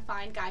 not gonna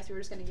find guys, we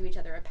were just gonna give each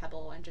other a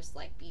pebble and just,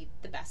 like, be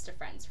the best of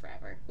friends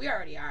forever. We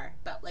already are.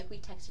 But, like, we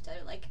text each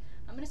other, like,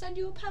 I'm gonna send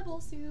you a pebble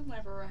soon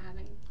whenever we're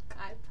having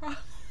guy problems.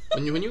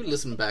 When you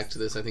listen back to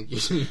this, I think you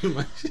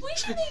might... We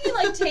should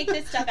maybe, take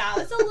this stuff out.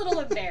 It's a little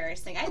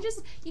embarrassing. I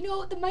just,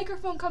 the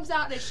microphone comes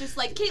out and it's just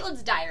like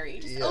Caitlin's diary.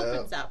 Just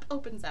opens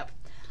up.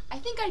 I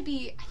think I'd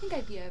be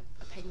a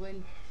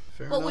penguin.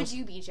 Fair what enough. would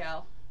you be,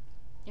 Joe?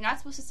 You're not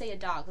supposed to say a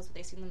dog. That's what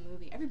they say in the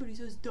movie. Everybody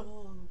says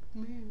dog.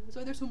 Man, that's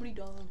why there's so many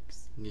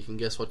dogs. You can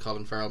guess what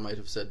Colin Farrell might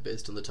have said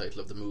based on the title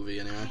of the movie,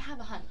 anyway. I have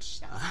a hunch.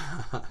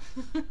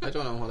 I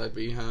don't know what I'd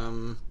be.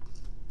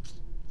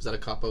 Is that a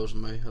cop-out?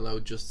 Am I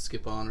allowed just to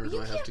skip on, or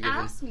do I have to give You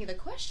can't ask me the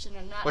question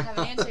and not have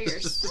an answer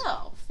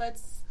yourself.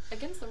 That's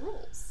against the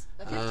rules.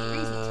 The 50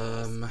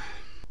 Reasons rules.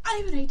 I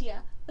have an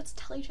idea. Let's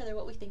tell each other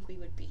what we think we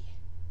would be.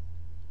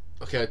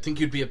 Okay, I think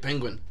you'd be a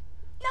penguin.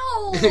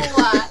 No!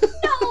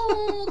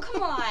 No!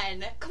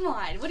 Come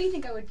on. What do you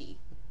think I would be?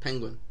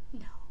 Penguin.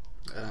 No.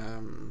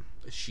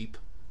 A sheep.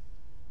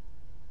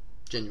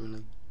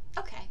 Genuinely.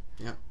 Okay.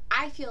 Yeah.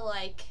 I feel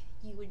like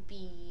you would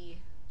be...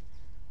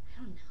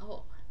 I don't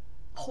know.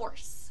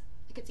 Horse.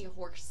 I could see a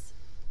horse.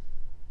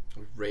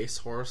 A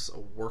racehorse, a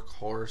work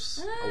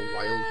horse, a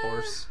wild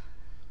horse.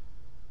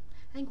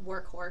 I think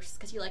workhorse,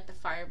 because you like the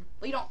farm.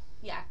 Well, you don't...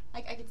 Yeah,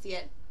 I could see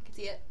it.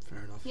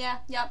 Fair enough.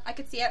 Yeah, I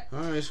could see it.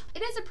 Alright. It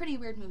is a pretty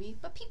weird movie,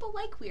 but people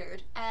like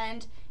weird,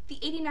 and the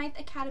 89th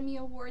Academy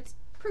Awards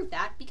prove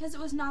that because it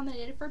was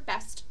nominated for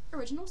Best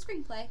Original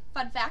Screenplay.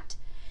 Fun fact,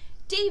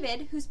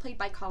 David, who's played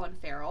by Colin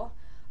Farrell,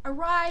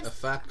 arrives... A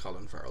fat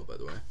Colin Farrell, by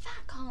the way.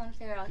 Fat Colin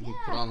Farrell, yeah. He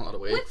put on a lot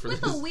of weight for with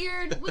this.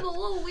 With a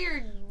little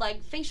weird,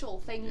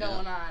 facial thing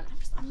going on.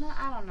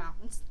 I don't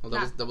know.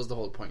 That was the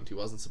whole point. He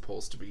wasn't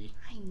supposed to be.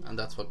 I know. And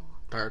that's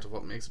part of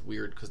what makes it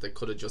weird, because they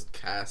could have just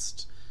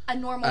cast... a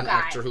normal an guy.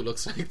 actor who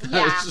looks like that.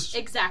 Yeah,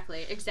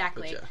 exactly.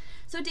 But yeah.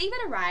 So David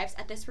arrives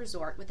at this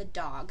resort with a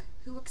dog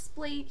who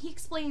he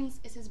explains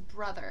is his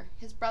brother.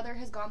 His brother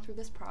has gone through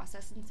this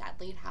process and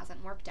sadly it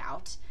hasn't worked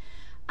out.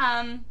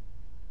 And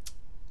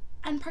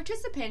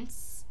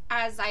participants,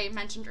 as I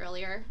mentioned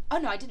earlier, oh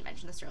no, I didn't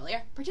mention this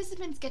earlier,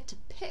 participants get to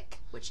pick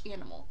which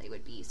animal they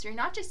would be. So you're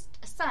not just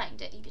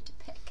assigned it, you get to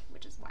pick,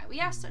 which is why we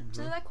asked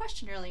that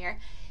question earlier.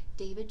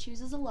 David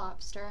chooses a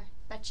lobster.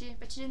 Bet you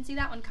didn't see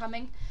that one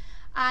coming.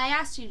 I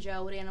asked you,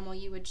 Joe, what animal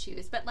you would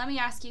choose, but let me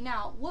ask you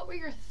now, what were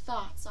your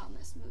thoughts on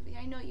this movie?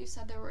 I know you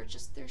said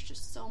there's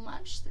just so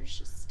much.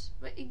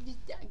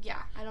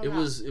 I don't know.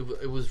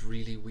 It was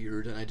really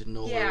weird, and I didn't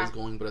know where it was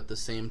going, but at the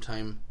same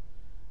time,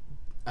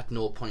 at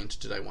no point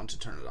did I want to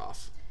turn it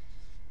off.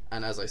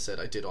 And as I said,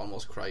 I did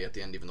almost cry at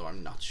the end, even though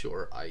I'm not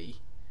sure I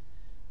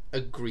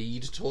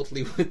agreed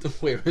totally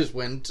with where it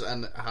went,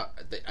 and how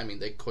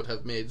they could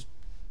have made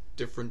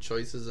different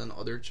choices and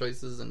other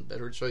choices and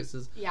better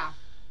choices. Yeah.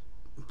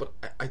 But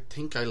I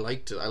think I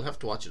liked it. I'll have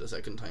to watch it a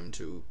second time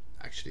to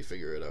actually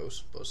figure it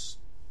out. But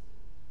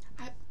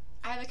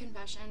I have a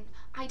confession.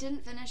 I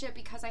didn't finish it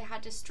because I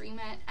had to stream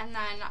it, and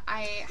then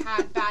I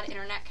had bad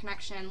internet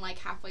connection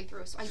halfway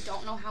through, so I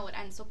don't know how it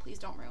ends, so please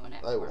don't ruin it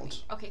I for won't.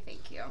 me. Okay,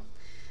 thank you.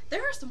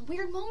 There are some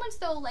weird moments,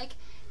 though,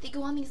 they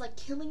go on these,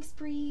 killing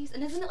sprees,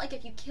 and isn't it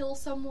if you kill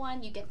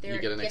someone, you get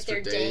their day,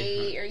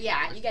 or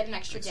you get an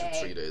extra day.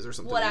 3 days or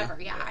something.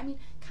 Whatever, yeah. I mean,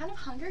 kind of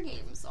Hunger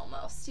Games,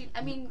 almost.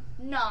 I mean,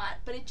 not,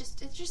 but it's just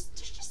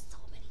so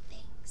many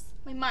things.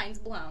 My mind's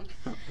blown.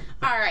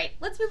 Alright,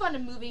 let's move on to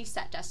movie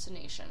set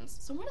destinations.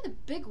 So one of the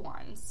big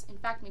ones, in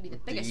fact, maybe the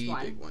biggest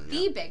one,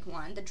 the big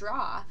one, the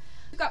draw,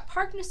 we've got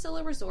Park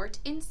Nasilla Resort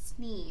in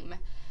Sneem.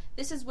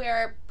 This is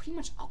where pretty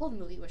much all of the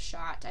movie was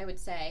shot, I would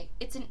say.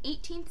 It's an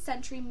 18th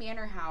century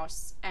manor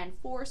house and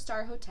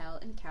 4-star hotel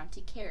in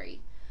County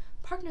Kerry.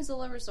 Park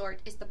Nasilla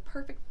Resort is the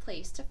perfect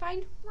place to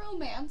find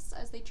romance,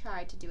 as they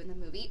tried to do in the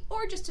movie,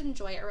 or just to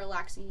enjoy a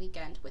relaxing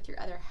weekend with your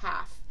other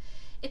half.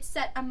 It's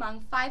set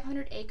among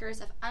 500 acres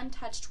of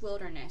untouched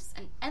wilderness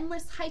and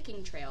endless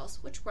hiking trails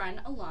which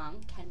run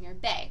along Kenmare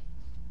Bay.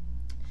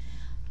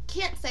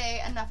 Can't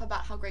say enough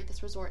about how great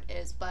this resort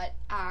is, but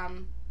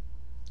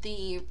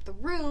the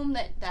room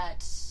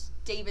that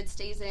David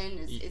stays in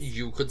is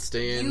you could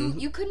stay in.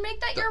 You could make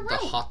that your room. The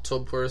hot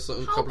tub where a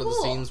couple of the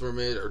scenes were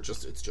made, or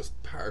it's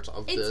just part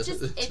of it's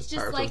the just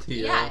part like of the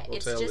yeah, hotel.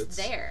 it's just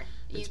there.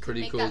 It's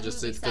pretty cool,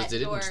 just because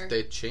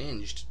they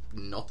changed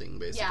nothing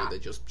basically. Yeah. They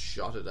just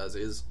shot it as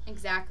is.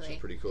 Exactly. Which is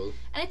pretty cool.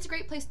 And it's a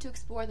great place to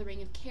explore the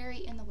Ring of Kerry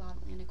in the Wild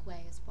Atlantic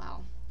Way as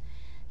well.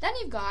 Then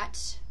you've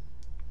got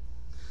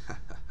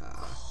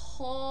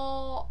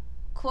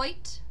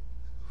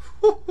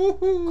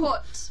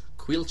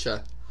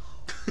Quilcha.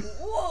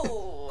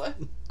 Whoa!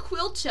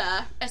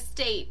 Quilcha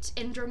Estate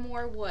in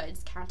Dromore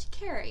Woods, County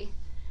Kerry.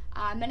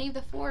 Many of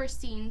the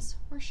forest scenes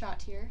were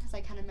shot here, as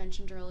I kind of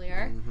mentioned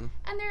earlier. Mm-hmm.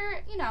 And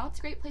they're, it's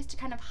a great place to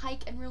kind of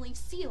hike and really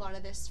see a lot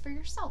of this for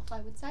yourself, I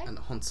would say. And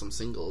hunt some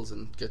singles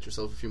and get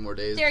yourself a few more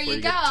days there before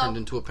you go. Get turned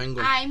into a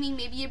penguin. I mean,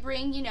 maybe you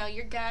bring,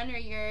 your gun or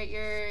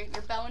your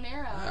bow and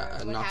arrow or a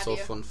what not have so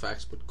you. fun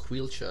fact, but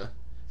Quilcha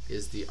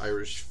is the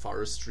Irish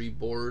Forestry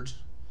Board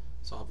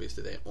So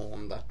obviously they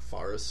own that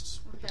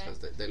forest because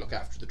they look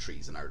after the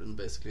trees in Ireland,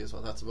 basically, is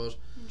what that's about.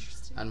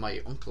 Interesting. And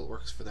my uncle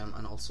works for them,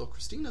 and also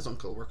Christina's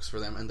uncle works for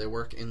them, and they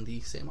work in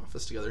the same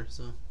office together.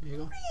 So there you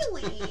go.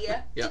 Really?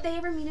 Yeah. Did they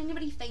ever meet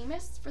anybody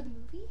famous for the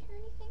movie or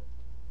anything?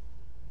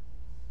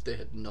 They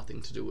had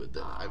nothing to do with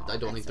it. Oh, I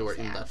don't think they were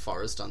in that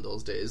forest on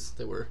those days.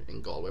 They were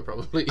in Galway,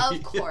 probably.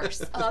 Of course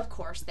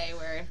they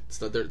were.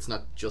 It's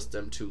not just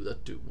them two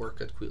that do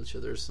work at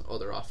Quilcha. There's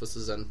other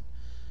offices and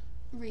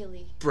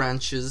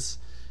branches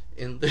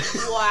in the.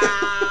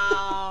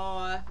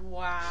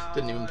 Wow.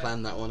 Didn't even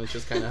plan that one. It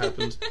just kind of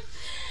happened.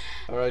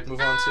 All right, move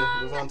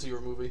on to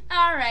your movie.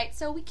 All right,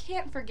 so we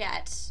can't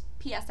forget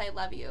P.S. I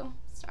Love You,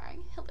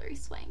 starring Hilary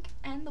Swank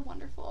and the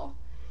wonderful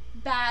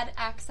bad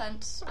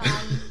accent,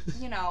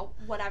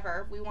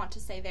 whatever we want to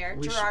say there,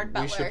 Gerard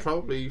Butler. We should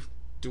probably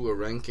do a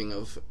ranking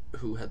of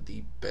who had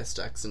the best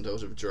accent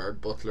out of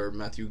Gerard Butler,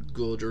 Matthew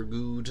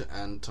Good,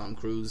 and Tom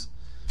Cruise.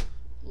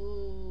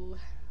 Ooh,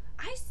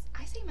 I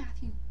say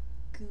Matthew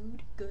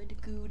Good.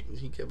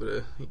 He gave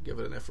it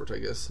an effort, I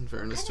guess, in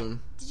fairness to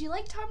him. Did you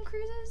like Tom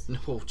Cruise's?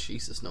 No,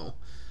 Jesus, no.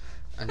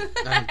 And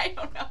I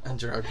don't know. And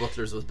Gerard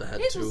Butler's was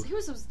bad too.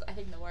 His was, I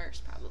think, the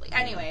worst, probably. Yeah.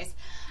 Anyways,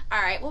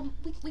 all right. Well,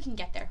 we can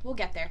get there. We'll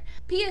get there.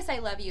 P.S. I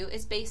Love You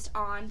is based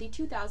on the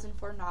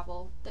 2004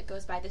 novel that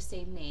goes by the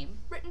same name,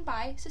 written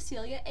by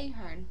Cecilia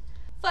Ahern.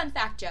 Fun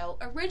fact, Joe.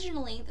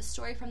 Originally, the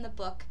story from the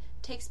book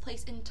takes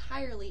place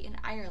entirely in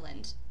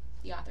Ireland.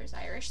 The author's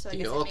Irish, so I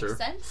guess it makes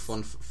sense.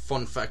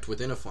 Fun fact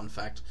within a fun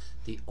fact,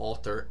 the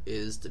author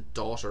is the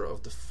daughter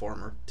of the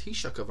former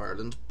Taoiseach of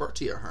Ireland,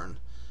 Bertie Ahern,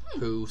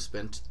 who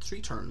spent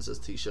 3 terms as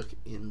Taoiseach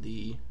in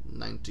the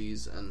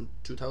 90s and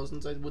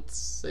 2000s, I would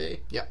say.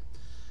 Yeah.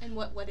 And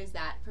what is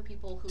that for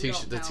people who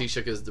don't know? The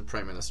Taoiseach is the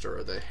Prime Minister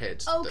or the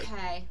head.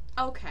 Okay,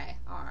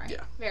 all right.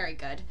 Yeah. Very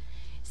good.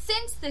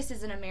 Since this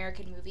is an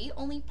American movie,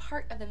 only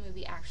part of the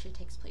movie actually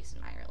takes place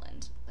in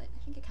Ireland. But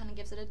I think it kind of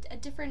gives it a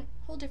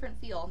whole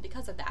different feel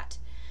because of that.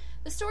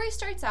 The story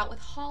starts out with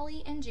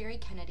Holly and Jerry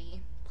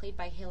Kennedy, played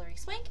by Hilary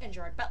Swank and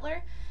Gerard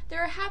Butler.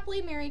 They're a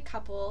happily married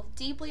couple,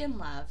 deeply in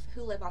love,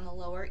 who live on the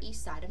Lower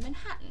East Side of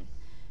Manhattan.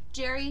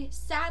 Jerry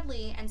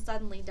sadly and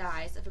suddenly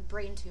dies of a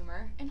brain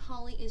tumor, and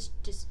Holly is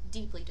just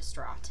deeply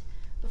distraught.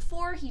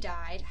 Before he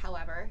died,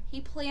 however, he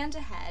planned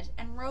ahead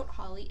and wrote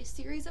Holly a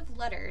series of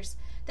letters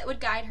that would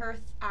guide her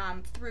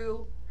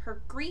through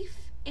her grief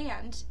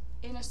and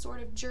in a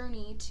sort of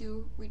journey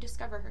to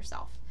rediscover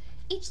herself.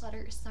 Each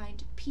letter is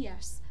signed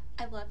P.S.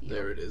 I Love You.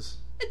 There it is.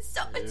 It's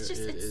so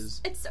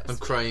I'm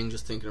crying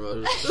just thinking about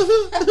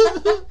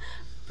it.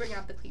 Bringing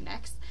up the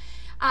Kleenex.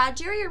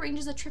 Jerry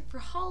arranges a trip for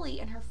Holly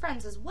and her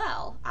friends as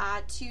well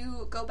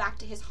to go back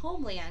to his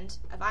homeland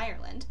of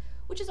Ireland,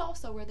 which is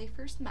also where they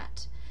first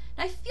met.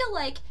 And I feel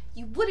like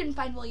you wouldn't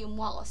find William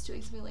Wallace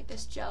doing something like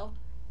this, Joe.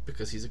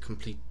 Because he's a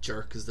complete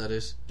jerk, is that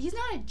it? He's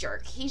not a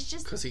jerk, he's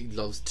just... Because he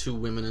loves 2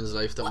 women in his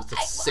life,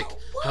 that's sick.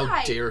 Why?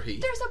 How dare he?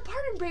 There's a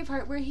part in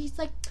Braveheart where he's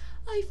like,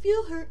 I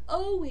feel her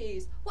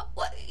always.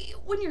 What?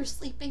 When you're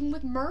sleeping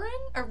with Murren?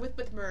 Or with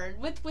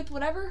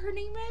whatever her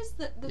name is,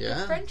 the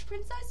French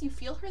princess, you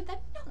feel her? No.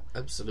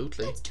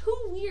 Absolutely. That's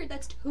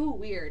too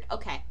weird.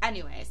 Okay,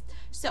 anyways.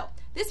 So,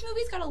 this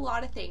movie's got a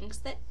lot of things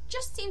that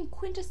just seem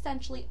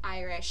quintessentially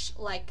Irish,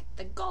 like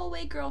the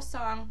Galway Girl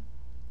song.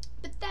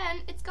 But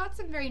then, it's got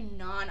some very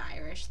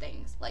non-Irish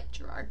things, like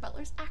Gerard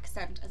Butler's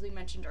accent, as we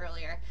mentioned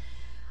earlier.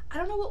 I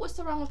don't know what was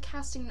so wrong with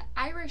casting an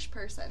Irish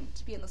person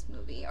to be in this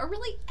movie, or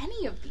really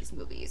any of these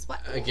movies.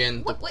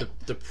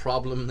 The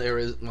problem there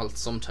is, well,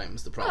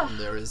 sometimes the problem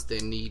there is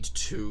they need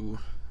to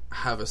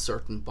have a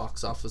certain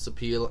box office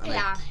appeal, and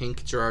I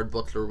think Gerard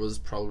Butler was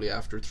probably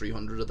after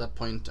 300 at that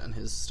point, and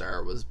his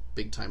star was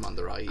big time on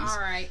the rise. All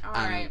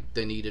right.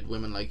 They needed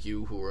women like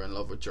you who were in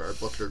love with Gerard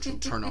Butler to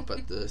turn up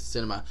at the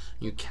cinema.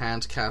 You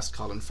can't cast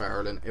Colin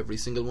Farrell in every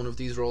single one of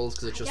these roles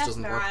because it just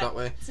doesn't work that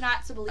way. It's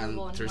not so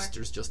believable and anymore.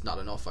 There's just not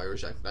enough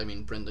Irish. I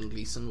mean, Brendan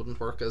Gleeson wouldn't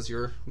work as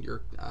your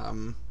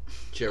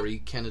Jerry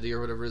Kennedy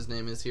or whatever his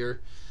name is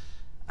here.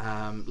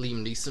 Liam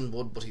Neeson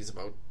would, but he's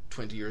about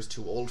 20 years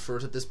too old for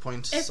it at this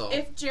point.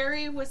 If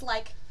Jerry was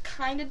like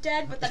kind of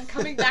dead but then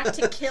coming back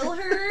to kill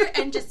her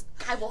and just,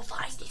 I will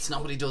find you. It's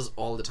not what he does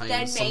all the time.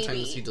 Then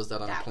sometimes he does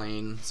that on a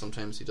plane,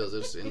 sometimes he does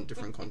it in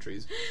different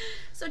countries.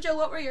 So Joe,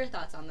 what were your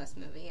thoughts on this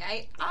movie?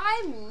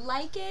 I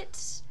like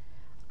it.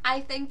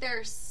 I think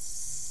there's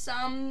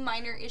some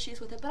minor issues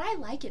with it, but I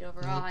like it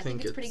overall. I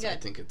think it's pretty good. I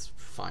think it's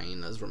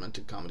fine as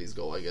romantic comedies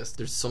go, I guess.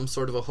 There's some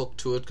sort of a hook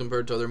to it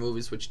compared to other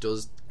movies, which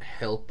does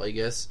help, I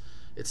guess.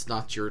 It's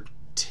not your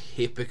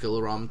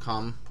typical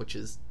rom-com, which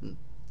is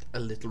a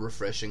little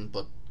refreshing,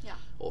 but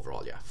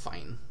overall,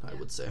 fine, I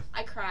would say.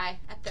 I cry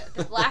at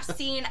the last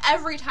scene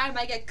every time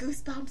I get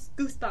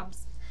goosebumps.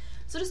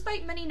 So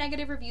despite many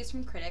negative reviews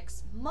from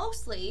critics,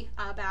 mostly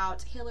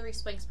about Hilary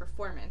Swank's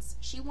performance,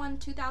 she won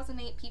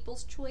 2008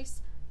 People's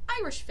Choice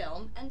Irish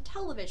Film and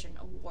Television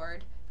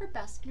Award for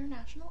Best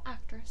International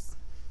Actress.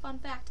 Fun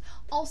fact.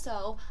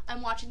 Also,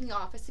 I'm watching The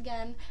Office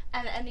again,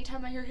 and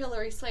anytime I hear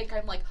Hilary Swank,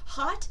 I'm like,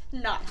 hot?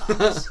 Not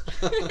hot.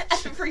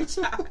 Every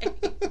time.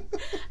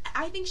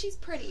 I think she's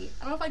pretty.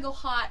 I don't know if I go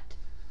hot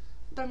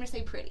but I'm going to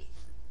say pretty.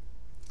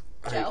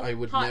 I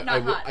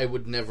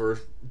would never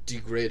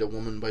degrade a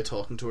woman by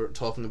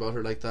talking about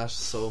her like that.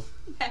 So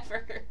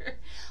never.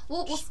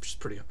 She's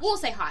pretty hot. We'll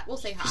say hot.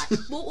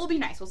 we'll be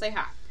nice. We'll say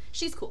hot.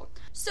 She's cool.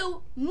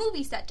 So,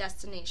 movie set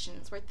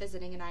destinations worth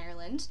visiting in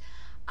Ireland.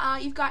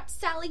 You've got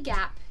Sally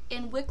Gap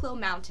in Wicklow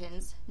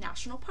Mountains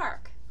National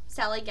Park.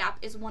 Sally Gap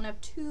is one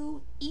of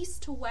 2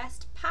 east to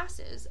west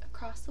passes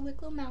across the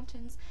Wicklow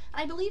Mountains.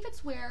 And I believe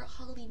it's where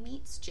Holly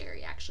meets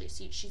Jerry, actually.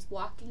 So she's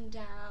walking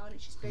down,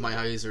 and she's very... My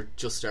eyes are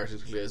just starting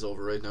to glaze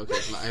over right now,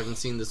 Caitlin. I haven't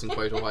seen this in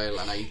quite a while,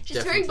 and I she's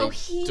definitely very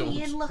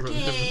bohemian looking,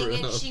 and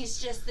enough. she's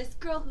just this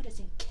girl who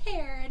doesn't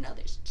care, and oh,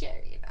 there's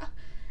Jerry, you know.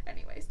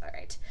 Anyways,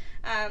 alright.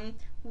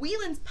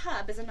 Whelan's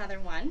Pub is another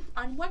one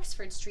on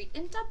Wexford Street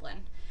in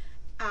Dublin.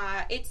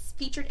 It's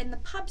featured in the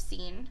pub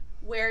scene,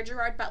 where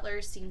Gerard Butler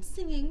is seen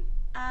singing.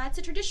 It's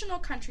a traditional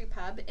country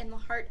pub in the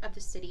heart of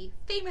the city,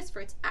 famous for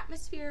its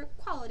atmosphere,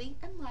 quality,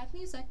 and live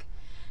music.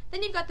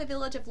 Then you've got the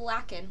village of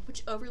Lacken,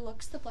 which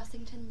overlooks the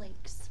Blessington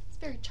Lakes. It's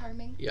very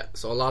charming. Yeah,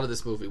 so a lot of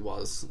this movie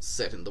was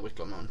set in the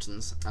Wicklow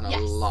Mountains, and a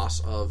Yes.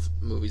 lot of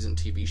movies and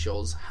TV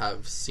shows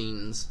have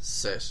scenes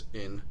set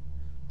in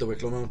the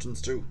Wicklow Mountains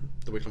too.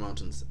 The Wicklow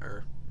Mountains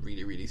are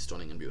really, really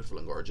stunning and beautiful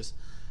and gorgeous,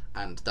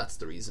 and that's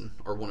the reason,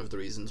 or one of the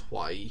reasons,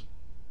 why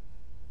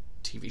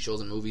TV shows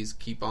and movies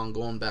keep on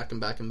going back and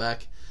back and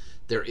back.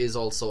 There is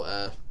also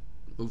a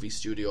movie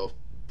studio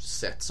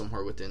set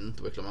somewhere within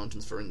the Wicklow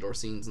Mountains for indoor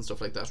scenes and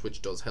stuff like that,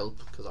 which does help,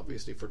 because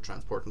obviously for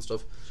transport and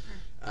stuff,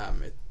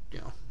 it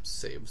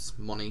saves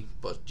money.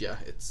 But yeah,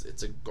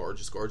 it's a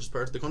gorgeous, gorgeous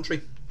part of the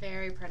country.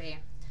 Very pretty.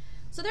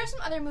 So there's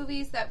some other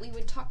movies that we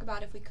would talk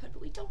about if we could,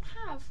 but we don't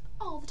have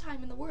all the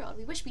time in the world.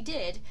 We wish we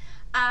did.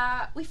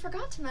 We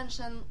forgot to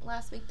mention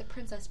last week The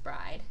Princess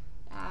Bride.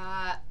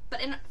 But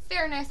in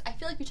fairness, I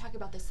feel like we talk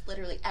about this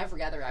literally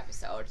every other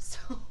episode. So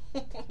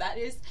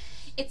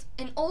it's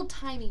an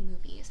old-timey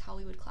movie is how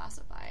we would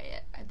classify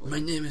it, I believe. My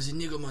name is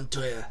Inigo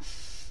Montoya.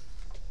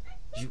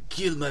 You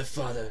killed my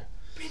father.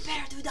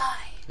 Prepare to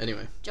die.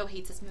 Anyway. Joe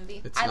hates this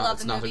movie. It's love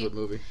the movie. It's not a good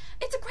movie.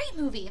 It's a great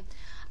movie.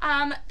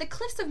 The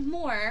Cliffs of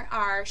Moher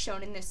are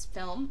shown in this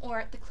film,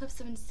 or The Cliffs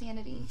of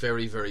Insanity.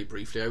 Very, very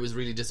briefly. I was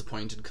really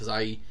disappointed because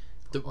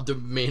the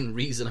main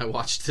reason I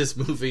watched this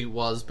movie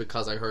was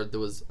because I heard there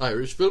was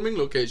Irish filming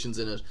locations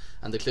in it,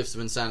 and The Cliffs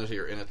of Insanity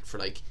are in it for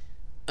like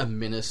a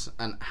minute,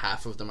 and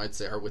half of them I'd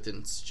say are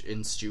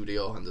in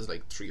studio, and there's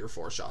like 3 or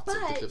 4 shots of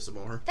The Cliffs of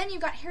Moher. Then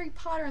you've got Harry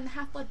Potter and the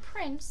Half-Blood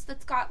Prince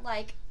that's got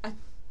like a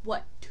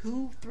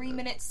 2-3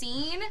 minute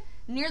scene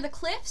near the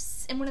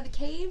cliffs in one of the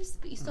caves,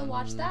 but you still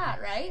watch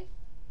that, right?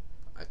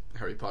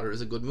 Harry Potter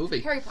is a good movie.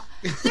 Harry Potter.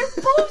 They're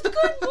both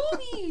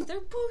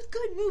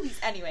good movies.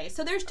 Anyway,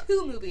 so there's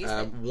 2 movies.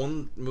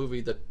 One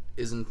movie that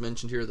isn't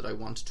mentioned here that I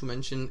want to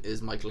mention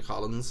is Michael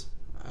Collins.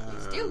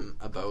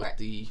 About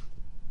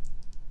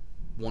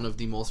one of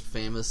the most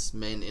famous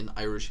men in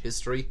Irish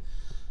history,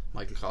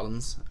 Michael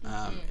Collins.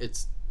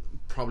 It's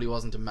probably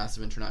wasn't a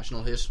massive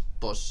international hit,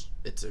 but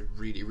it's a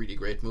really, really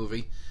great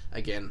movie.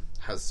 Again,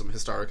 has some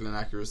historical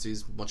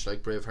inaccuracies, much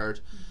like Braveheart,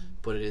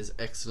 but it is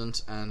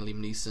excellent, and Liam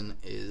Neeson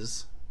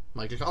is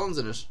Michael Collins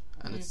in it,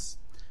 and it's,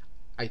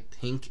 I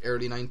think,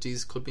 early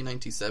 90s, could be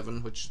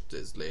 97, which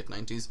is late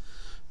 90s,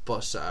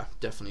 but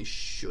definitely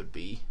should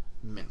be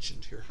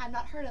mentioned here. I've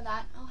not heard of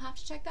that. I'll have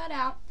to check that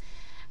out.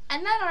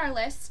 And then on our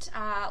list,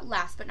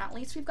 last but not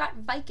least, we've got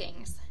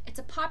Vikings. It's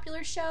a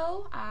popular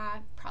show,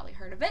 probably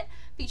heard of it,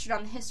 featured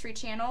on the History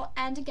Channel,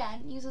 and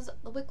again, uses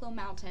the Wicklow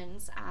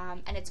Mountains,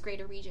 and its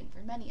greater region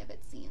for many of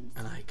its scenes.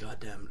 And I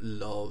goddamn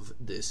love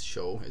this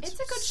show. It's a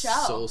good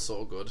show.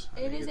 So good.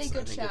 It is a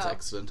good show. I think it's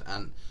excellent,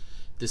 and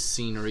the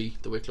scenery,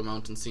 the Wicklow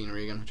Mountain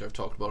scenery again, which I've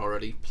talked about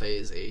already,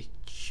 plays a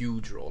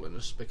huge role in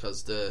it,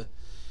 because the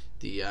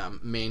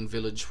main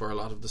village where a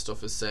lot of the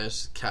stuff is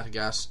set,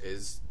 Kattegat,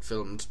 is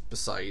filmed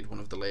beside one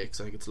of the lakes.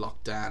 I think it's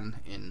Loch Dan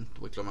in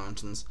the Wicklow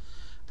Mountains,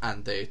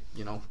 and they,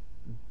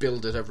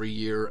 build it every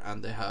year,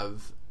 and they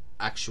have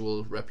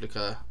actual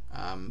replica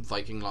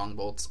Viking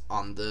longboats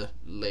on the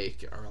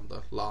lake or on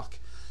the loch,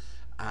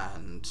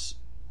 and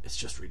it's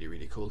just really,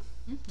 really cool.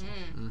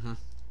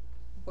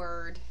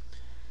 Word.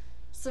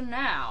 So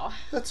now,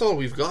 that's all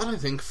we've got, I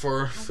think,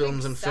 for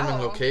films and filming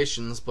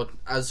locations. But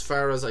as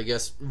far as, I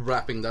guess,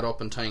 wrapping that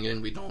up and tying it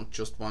in, we don't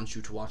just want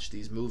you to watch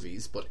these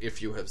movies, but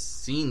if you have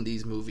seen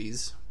these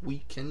movies,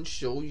 we can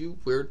show you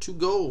where to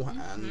go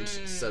and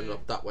set it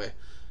up that way.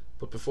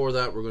 But before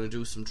that, we're going to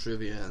do some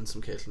trivia and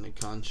some Caitlin and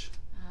Conch.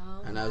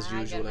 And as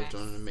usual, I've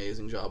done an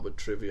amazing job with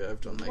trivia. I've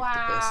done the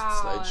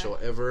best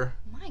slideshow ever.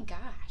 My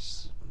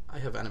gosh. I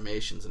have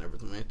animations and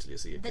everything. Wait till you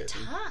see it, The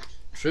Caitlin. time.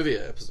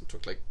 Trivia episode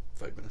took like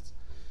 5 minutes.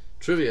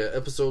 Trivia,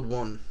 episode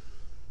 1.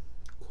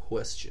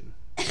 Question.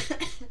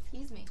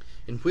 Excuse me.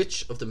 In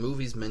which of the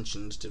movies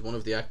mentioned did one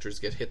of the actors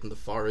get hit in the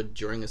forehead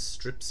during a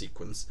strip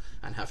sequence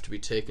and have to be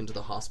taken to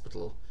the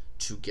hospital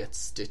to get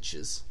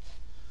stitches?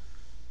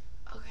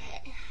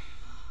 Okay.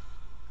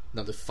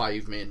 Now, the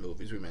 5 main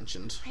movies we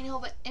mentioned. I know,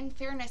 but in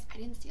fairness, I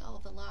didn't see all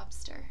of The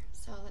Lobster,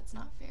 So that's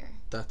not fair.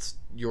 That's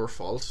your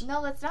fault.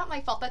 No, that's not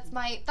my fault. That's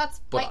my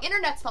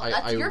internet's fault. I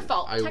That's your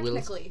fault, I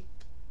technically.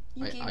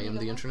 I am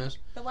the internet?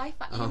 The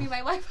Wi-Fi. You gave me my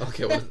Wi-Fi.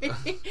 Okay, well,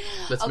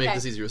 let's make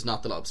this easier. It's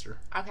not the lobster.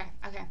 Okay.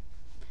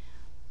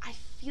 I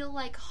feel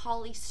like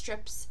Holly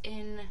strips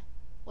in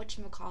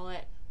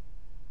whatchamacallit.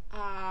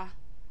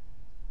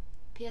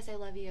 P.S. I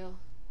Love You.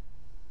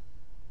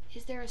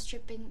 Is there a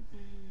stripping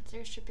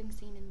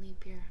scene in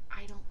Leap Year?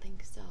 I don't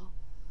think so.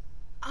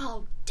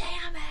 Oh,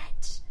 damn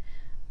it!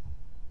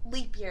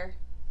 Leap Year.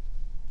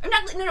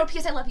 No,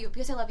 P.S. I Love You.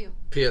 P.S. I Love You.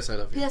 P.S. I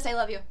Love You. P.S. I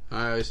Love You.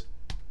 Alright.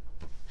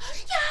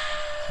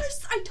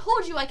 Yes! I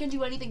told you I can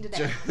do anything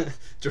today.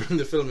 During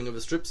the filming of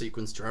a strip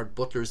sequence, Gerard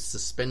Butler's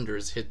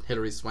suspenders hit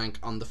Hilary Swank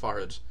on the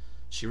forehead.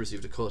 She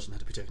received a cut and had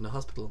to be taken to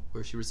hospital,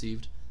 where she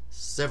received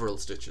several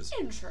stitches.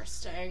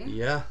 Interesting.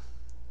 Yeah.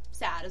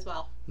 Sad as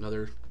well.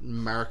 Another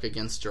mark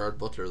against Gerard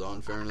Butler, though,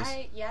 in fairness.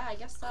 I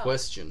guess so.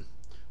 Question.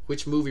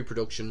 Which movie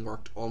production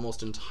worked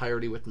almost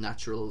entirely with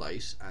natural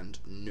light and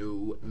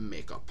no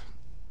makeup?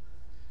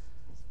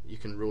 You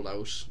can rule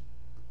out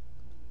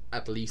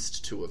at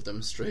least two of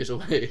them straight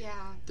away.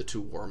 Yeah. The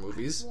two war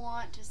movies. I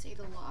want to say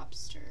The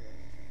Lobster.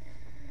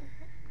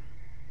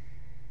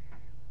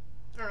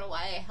 I don't know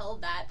why I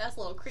held that. That's a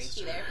little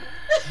creepy there.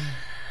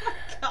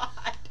 Oh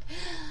my god.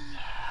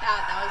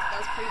 That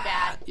was pretty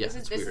bad. Yeah,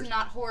 this is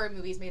not horror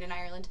movies made in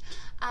Ireland.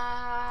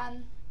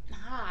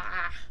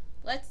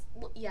 What's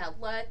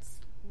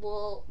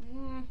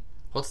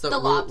that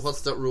rule?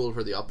 What's that rule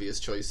where the obvious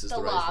choice is the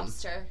right one? The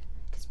Lobster.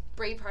 Because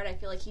Braveheart, I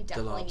feel like he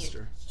definitely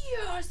needed.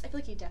 Yes, I feel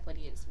like he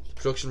definitely needed some makeup.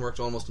 Production worked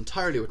almost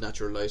entirely with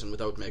natural light and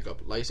without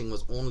makeup. Lighting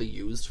was only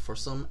used for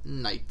some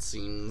night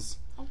scenes.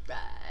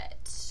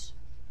 Alright.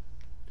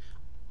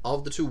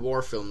 Of the two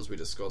war films we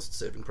discussed,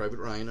 Saving Private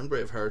Ryan and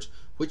Braveheart,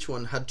 which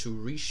one had to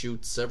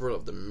reshoot several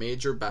of the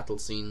major battle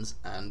scenes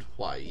and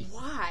why?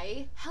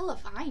 Why? Hell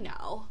if I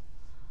know.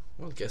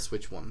 Well, guess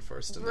which one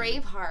first. And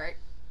Braveheart,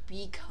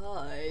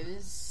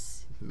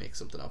 because... Make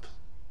something up.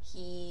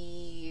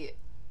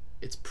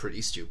 It's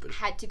pretty stupid.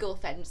 Had to go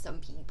offend some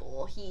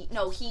people. He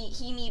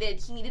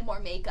needed more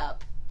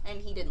makeup,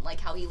 and he didn't like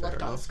how he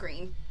looked on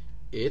screen.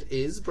 It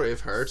is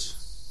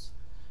Braveheart.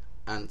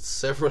 And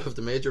several of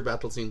the major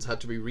battle scenes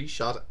had to be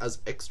reshot as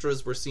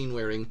extras were seen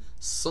wearing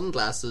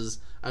sunglasses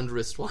and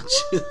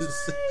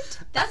wristwatches. What?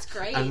 That's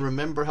great. And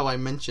remember how I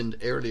mentioned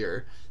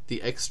earlier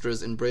the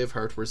extras in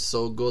Braveheart were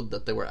so good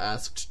that they were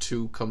asked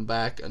to come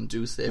back and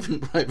do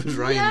Saving Private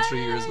Ryan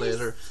 3 years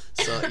later.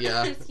 So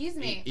yeah, excuse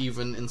me.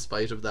 Even in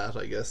spite of that,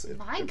 I guess it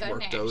worked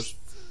out.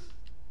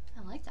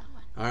 I like that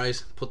one.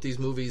 Alright, put these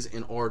movies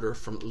in order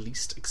from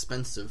least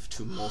expensive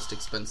to most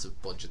expensive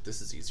budget.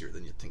 This is easier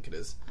than you'd think it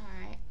is.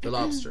 Alright. The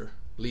Lobster,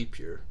 Leap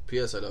Year,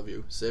 P.S. I Love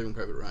You, Saving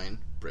Private Ryan,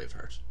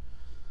 Braveheart.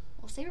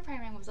 Well, Saving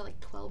Private Ryan was like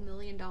 $12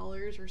 million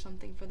or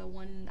something for the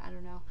one, I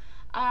don't know.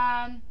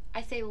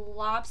 I say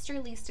Lobster,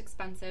 least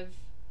expensive.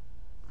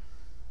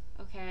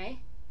 Okay.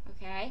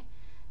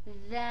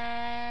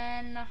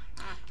 Then...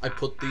 I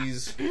put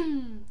these...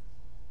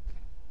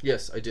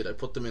 Yes, I did. I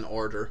put them in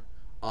order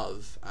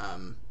of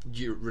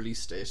year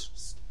release date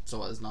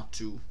so as not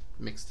to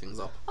mix things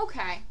up.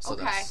 Okay. So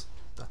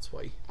that's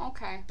why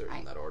they're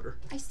in that order.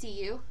 I see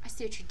you. I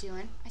see what you're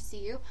doing. I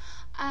see you.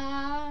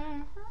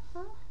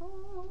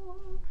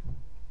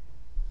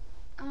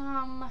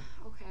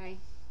 Okay.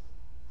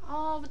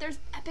 Oh, but there's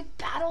epic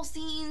battle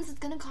scenes. It's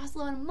gonna cost a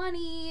lot of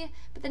money.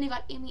 But then you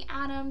got Amy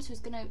Adams, who's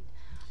gonna...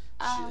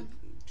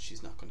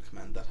 She's not going to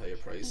command that higher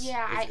price.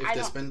 Yeah, if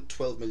they spent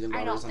 $12 million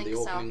on the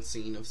opening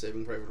scene of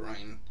Saving Private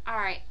Ryan.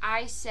 Alright,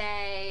 I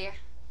say...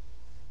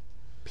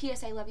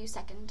 P.S. I Love You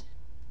second.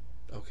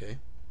 Okay.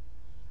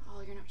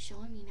 Oh, you're not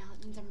showing me now.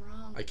 That means I'm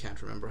wrong. I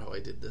can't remember how I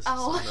did this.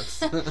 Oh.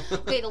 So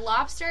Okay, The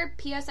Lobster,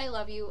 P.S. I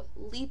Love You,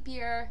 Leap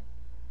Year,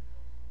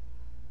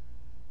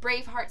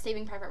 Braveheart,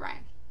 Saving Private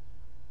Ryan.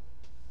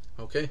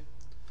 Okay.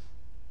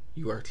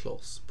 You are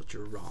close, but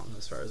you're wrong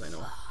as far as I know.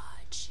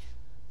 Fudge.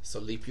 So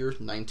Leap Year,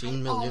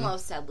 19 million. I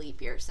almost said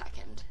Leap Year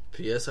second.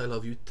 P.S. I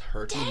Love You,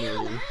 30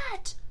 million.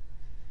 That.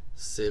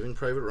 Saving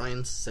Private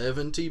Ryan,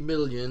 70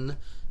 million.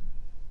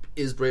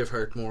 Is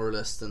Braveheart more or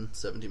less than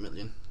 70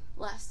 million?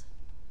 Less.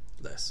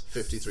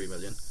 53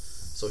 million.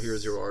 So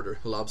here's your order.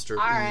 Lobster,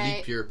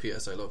 Leap Year,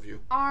 P.S. I Love You.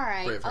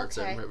 Alright, Braveheart,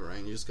 Saving Private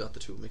Ryan. You just got the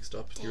two mixed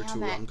up. Your two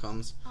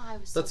rom-coms. Oh, I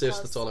was so That's close.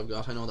 it. That's all I've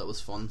got. I know that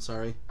was fun.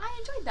 Sorry. I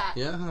enjoyed that.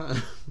 Yeah.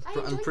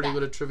 I'm pretty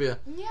good at trivia.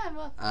 Yeah,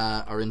 well.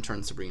 Our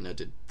intern Sabrina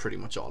did pretty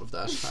much all of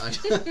that.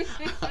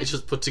 I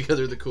just put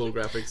together the cool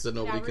graphics that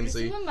nobody can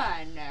see.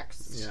 Mine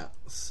next. Yeah.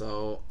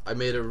 So I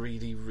made a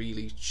really,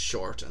 really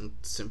short and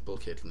simple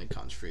Caitlin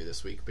Conch for you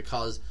this week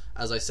because,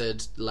 as I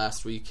said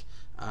last week,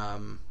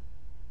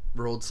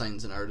 road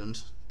signs in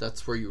Ireland.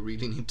 That's where you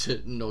really need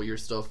to know your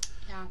stuff.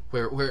 Yeah.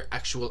 Where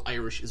actual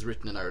Irish is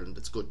written in Ireland,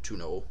 it's good to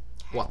know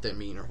what they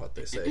mean or what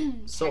they say.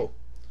 So.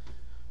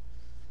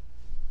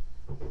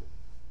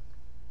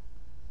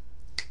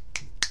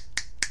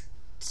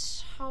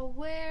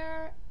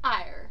 Where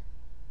ire?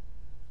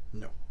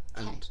 No.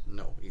 And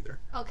no either.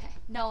 Okay.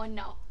 No and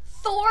no.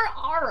 Thor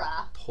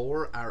Ara.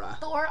 Thor Ara.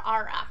 Thor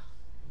Ara.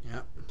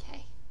 Yeah. Okay.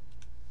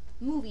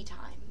 movie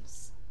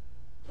times.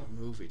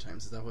 Movie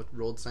times? Is that what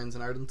road signs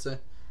in Ireland say?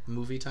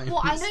 Movie times?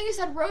 Well, I know you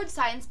said road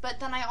signs, but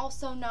then I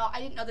also know, I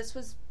didn't know this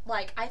was,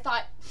 like, I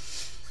thought...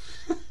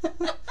 I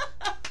don't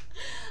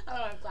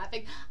know, I'm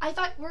laughing. I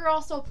thought we're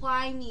also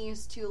applying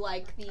these to,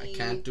 like, the... I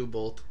can't do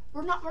both.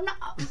 We're not,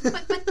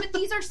 but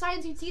these are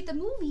signs you'd see at the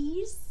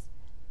movies.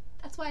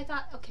 That's why I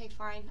thought, okay,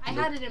 fine. I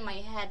had it in my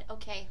head.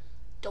 Okay.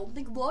 Don't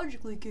think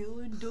logically,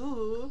 Kaylin.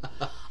 Duh.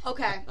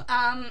 Okay.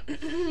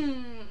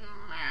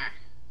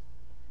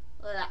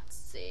 Let's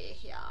see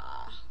here.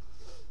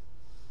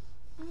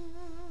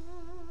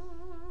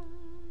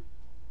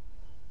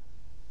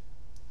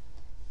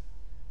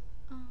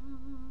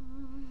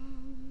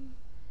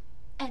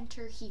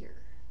 Enter here.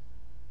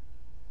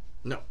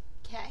 No.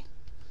 Okay.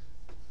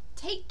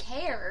 Take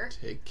care.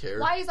 Take care.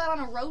 Why is that on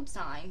a road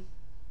sign?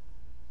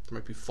 There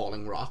might be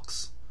falling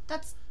rocks.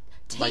 That's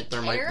care.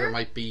 There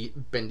might be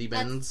bendy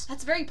bends.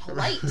 That's very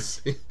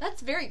polite.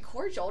 That's very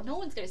cordial. No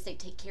one's going to say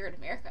take care in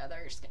America.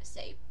 They're just going to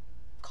say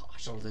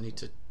caution. Oh, they need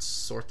to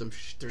sort their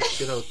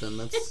shit out then.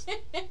 That's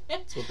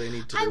what they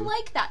need to do. I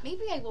like that.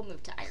 Maybe I will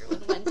move to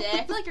Ireland one day.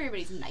 I feel like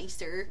everybody's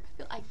nicer.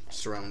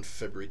 Just around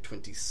February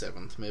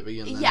 27th, maybe.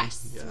 And then,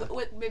 yes.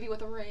 Yeah. Maybe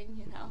with a ring,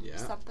 you know. Yeah.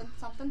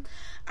 Something.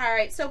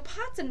 Alright, so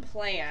Pots and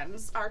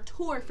Plans, our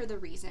tour for the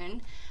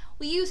reason.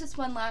 We used this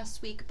one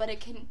last week, but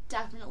it can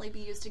definitely be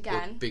used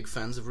again. We're big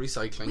fans of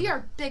recycling. We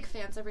are big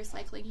fans of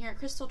recycling here at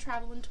Crystal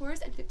Travel and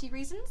Tours and 50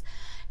 Reasons.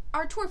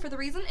 Our tour for the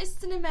reason is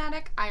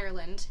Cinematic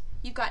Ireland.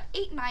 You've got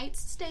 8 nights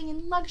staying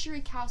in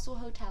luxury castle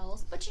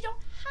hotels, but you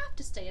don't have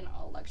to stay in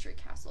all luxury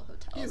castle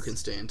hotels. You can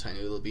stay in tiny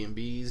little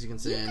B&Bs, you can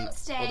stay in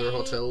other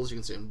hotels, you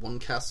can stay in one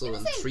castle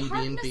and 3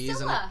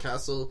 B&Bs in a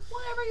castle.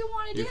 Whatever you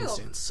want to do. You can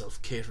stay in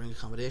self-catering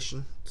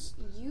accommodation.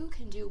 You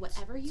can do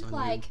whatever you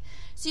like.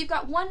 So you've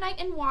got 1 night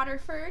in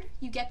Waterford.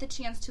 You get the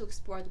chance to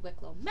explore the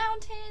Wicklow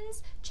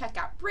Mountains, check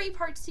out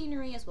Braveheart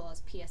scenery as well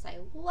as P.S. I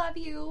Love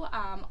You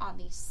on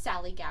the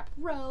Sally Gap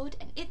Road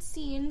and its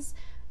scene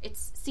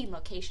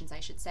locations,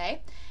 I should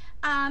say.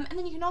 And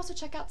then you can also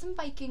check out some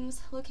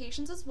Vikings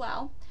locations as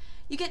well.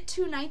 You get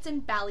 2 nights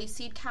in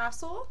Ballyseed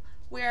Castle,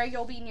 where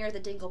you'll be near the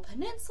Dingle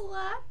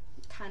Peninsula,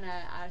 kind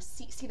of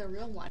see the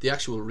real one. The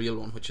actual real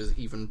one, which is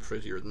even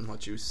prettier than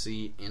what you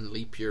see in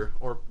Leap Year,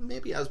 or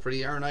maybe as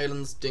pretty. Aran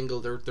Islands, Dingle,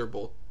 they're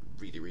both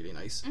really, really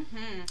nice.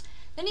 Mm-hmm.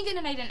 Then you get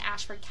a night in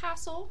Ashford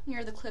Castle,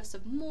 near the Cliffs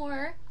of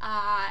Moher,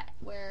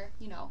 where,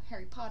 you know,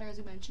 Harry Potter, as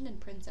we mentioned, and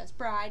Princess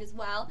Bride as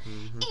well.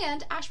 Mm-hmm.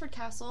 And Ashford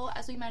Castle,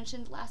 as we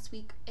mentioned last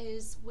week,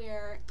 is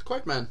where... The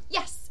Quiet Man.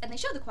 Yes, and they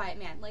show the Quiet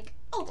Man, like,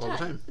 all the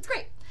time. It's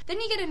great. Then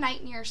you get a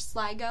night near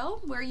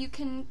Sligo, where you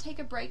can take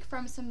a break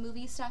from some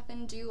movie stuff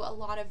and do a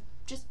lot of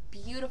just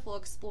beautiful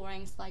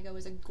exploring. Sligo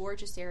is a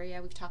gorgeous area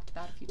we've talked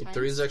about a few times.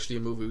 There is actually a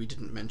movie we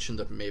didn't mention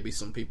that maybe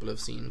some people have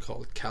seen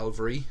called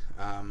Calvary.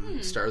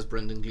 Stars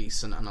Brendan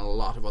Gleeson and a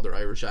lot of other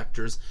Irish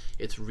actors.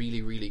 It's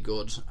really, really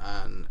good,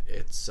 and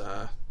it's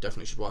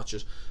definitely should watch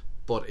it.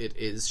 But it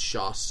is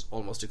shot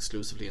almost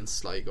exclusively in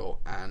Sligo,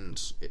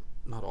 and it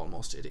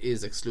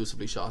is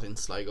exclusively shot in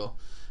Sligo,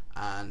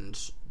 and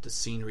the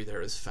scenery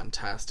there is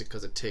fantastic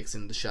because it takes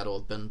in the shadow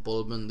of Ben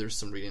Bulman. There's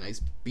some really nice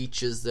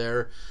beaches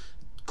there,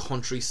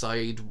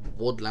 countryside,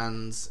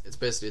 woodlands.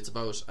 It's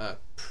about a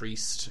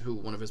priest who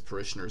one of his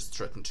parishioners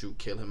threatened to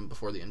kill him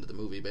before the end of the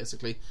movie,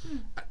 basically.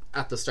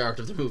 At the start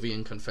of the movie,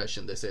 in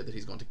confession, they say that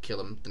he's going to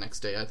kill him the next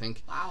day, I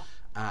think. Wow.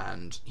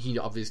 And he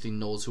obviously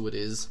knows who it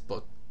is,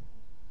 but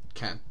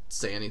can't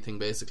say anything,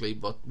 basically.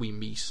 But we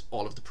meet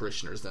all of the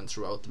parishioners then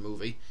throughout the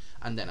movie,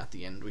 and then at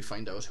the end we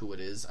find out who it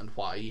is and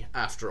why,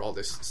 after all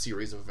this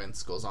series of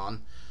events goes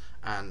on.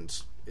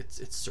 And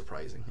it's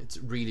surprising. It's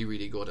really,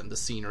 really good, and the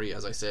scenery,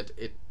 as I said,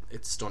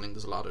 it's stunning.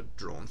 There's a lot of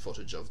drone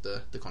footage of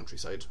the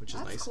countryside, which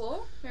is nice. That's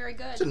cool. Very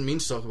good. Didn't mean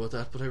to talk about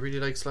that, but I really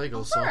like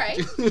Sligo. So. Alright.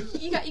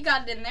 you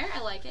got it in there.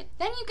 I like it.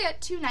 Then you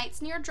get 2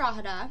 nights near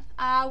Drogheda,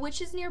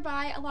 which is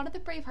nearby a lot of the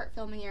Braveheart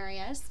filming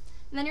areas.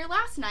 And then your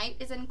last night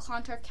is in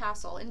Clontarf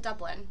Castle in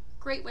Dublin.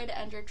 Great way to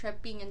end your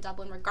trip being in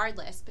Dublin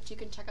regardless, but you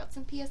can check out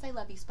some P.S. I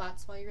Love You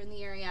spots while you're in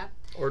the area.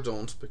 Or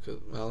don't, because,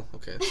 well,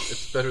 okay,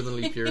 it's better than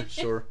Leap Year,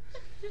 sure.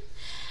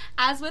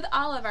 As with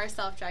all of our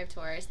self-drive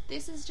tours,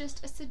 this is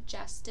just a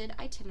suggested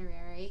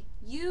itinerary.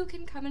 You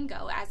can come and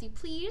go as you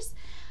please,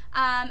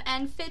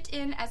 and fit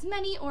in as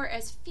many or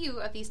as few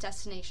of these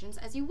destinations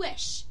as you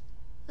wish.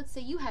 Let's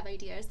say you have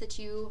ideas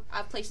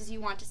of places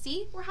you want to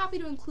see. We're happy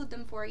to include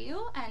them for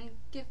you and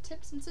give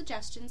tips and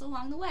suggestions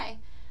along the way.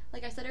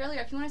 Like I said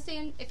earlier, if you want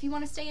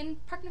to stay in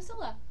Park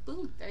Nasilla,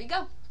 boom, there you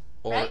go.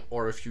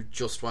 Or if you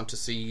just want to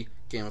see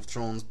Game of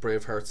Thrones,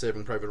 Braveheart,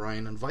 Saving Private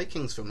Ryan, and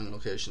Vikings filming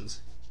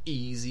locations,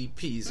 easy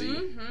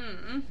peasy.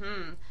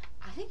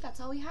 I think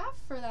that's all we have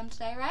for them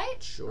today, right?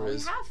 Sure all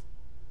is. We have.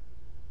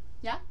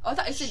 Yeah. Oh, I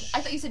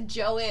thought you said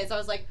Joe is. I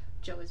was like,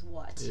 Joe is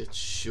what? It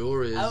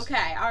sure is.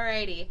 Okay,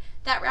 alrighty.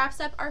 That wraps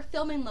up our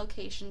filming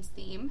locations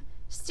theme.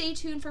 Stay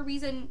tuned for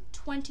Reason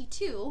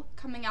 22,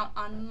 coming out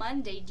on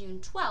Monday,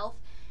 June 12th.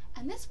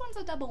 And this one's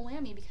a double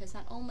whammy because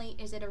not only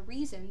is it a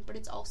reason, but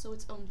it's also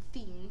its own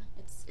theme.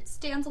 It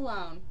stands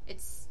alone.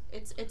 It's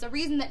It's a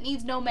reason that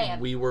needs no man.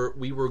 We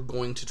were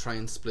going to try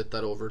and split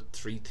that over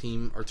 3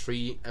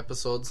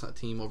 episodes, a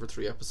theme over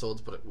 3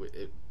 episodes, but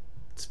it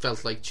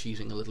felt like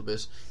cheating a little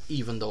bit,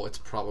 even though it's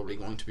probably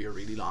going to be a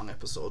really long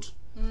episode.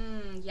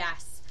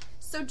 Yes.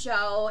 So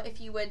Joe, if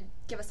you would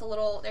give us a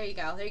little, there you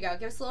go,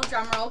 give us a little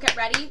drum roll, get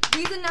ready.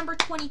 Reason number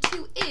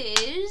 22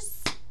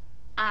 is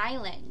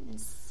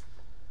islands.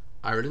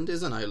 Ireland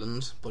is an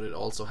island, but it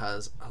also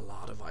has a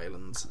lot of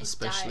islands,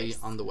 especially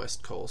on the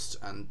west coast,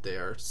 and they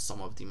are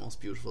some of the most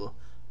beautiful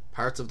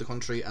parts of the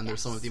country, and they're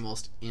some of the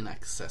most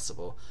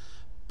inaccessible,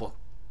 but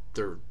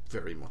they're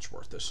very much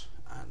worth it,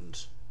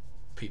 and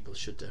people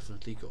should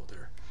definitely go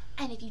there.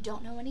 And if you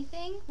don't know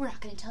anything, we're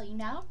not going to tell you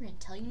now, we're going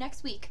to tell you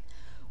next week.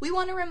 We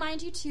want to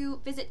remind you to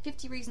visit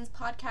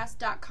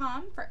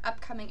 50reasonspodcast.com for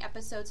upcoming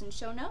episodes and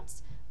show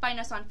notes. Find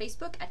us on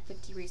Facebook at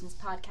 50 Reasons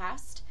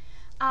Podcast.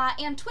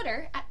 And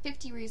Twitter at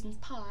 50 Reasons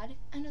Pod.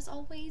 And as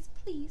always,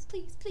 please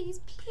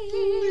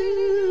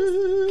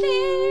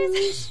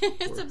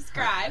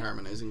subscribe.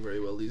 Harmonizing very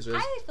well these days.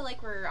 I feel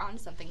like we're on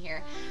something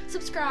here.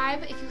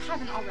 Subscribe if you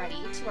haven't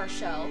already to our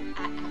show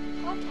at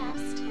Apple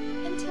Podcast.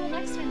 Until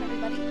next time,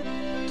 everybody.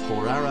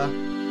 Torara.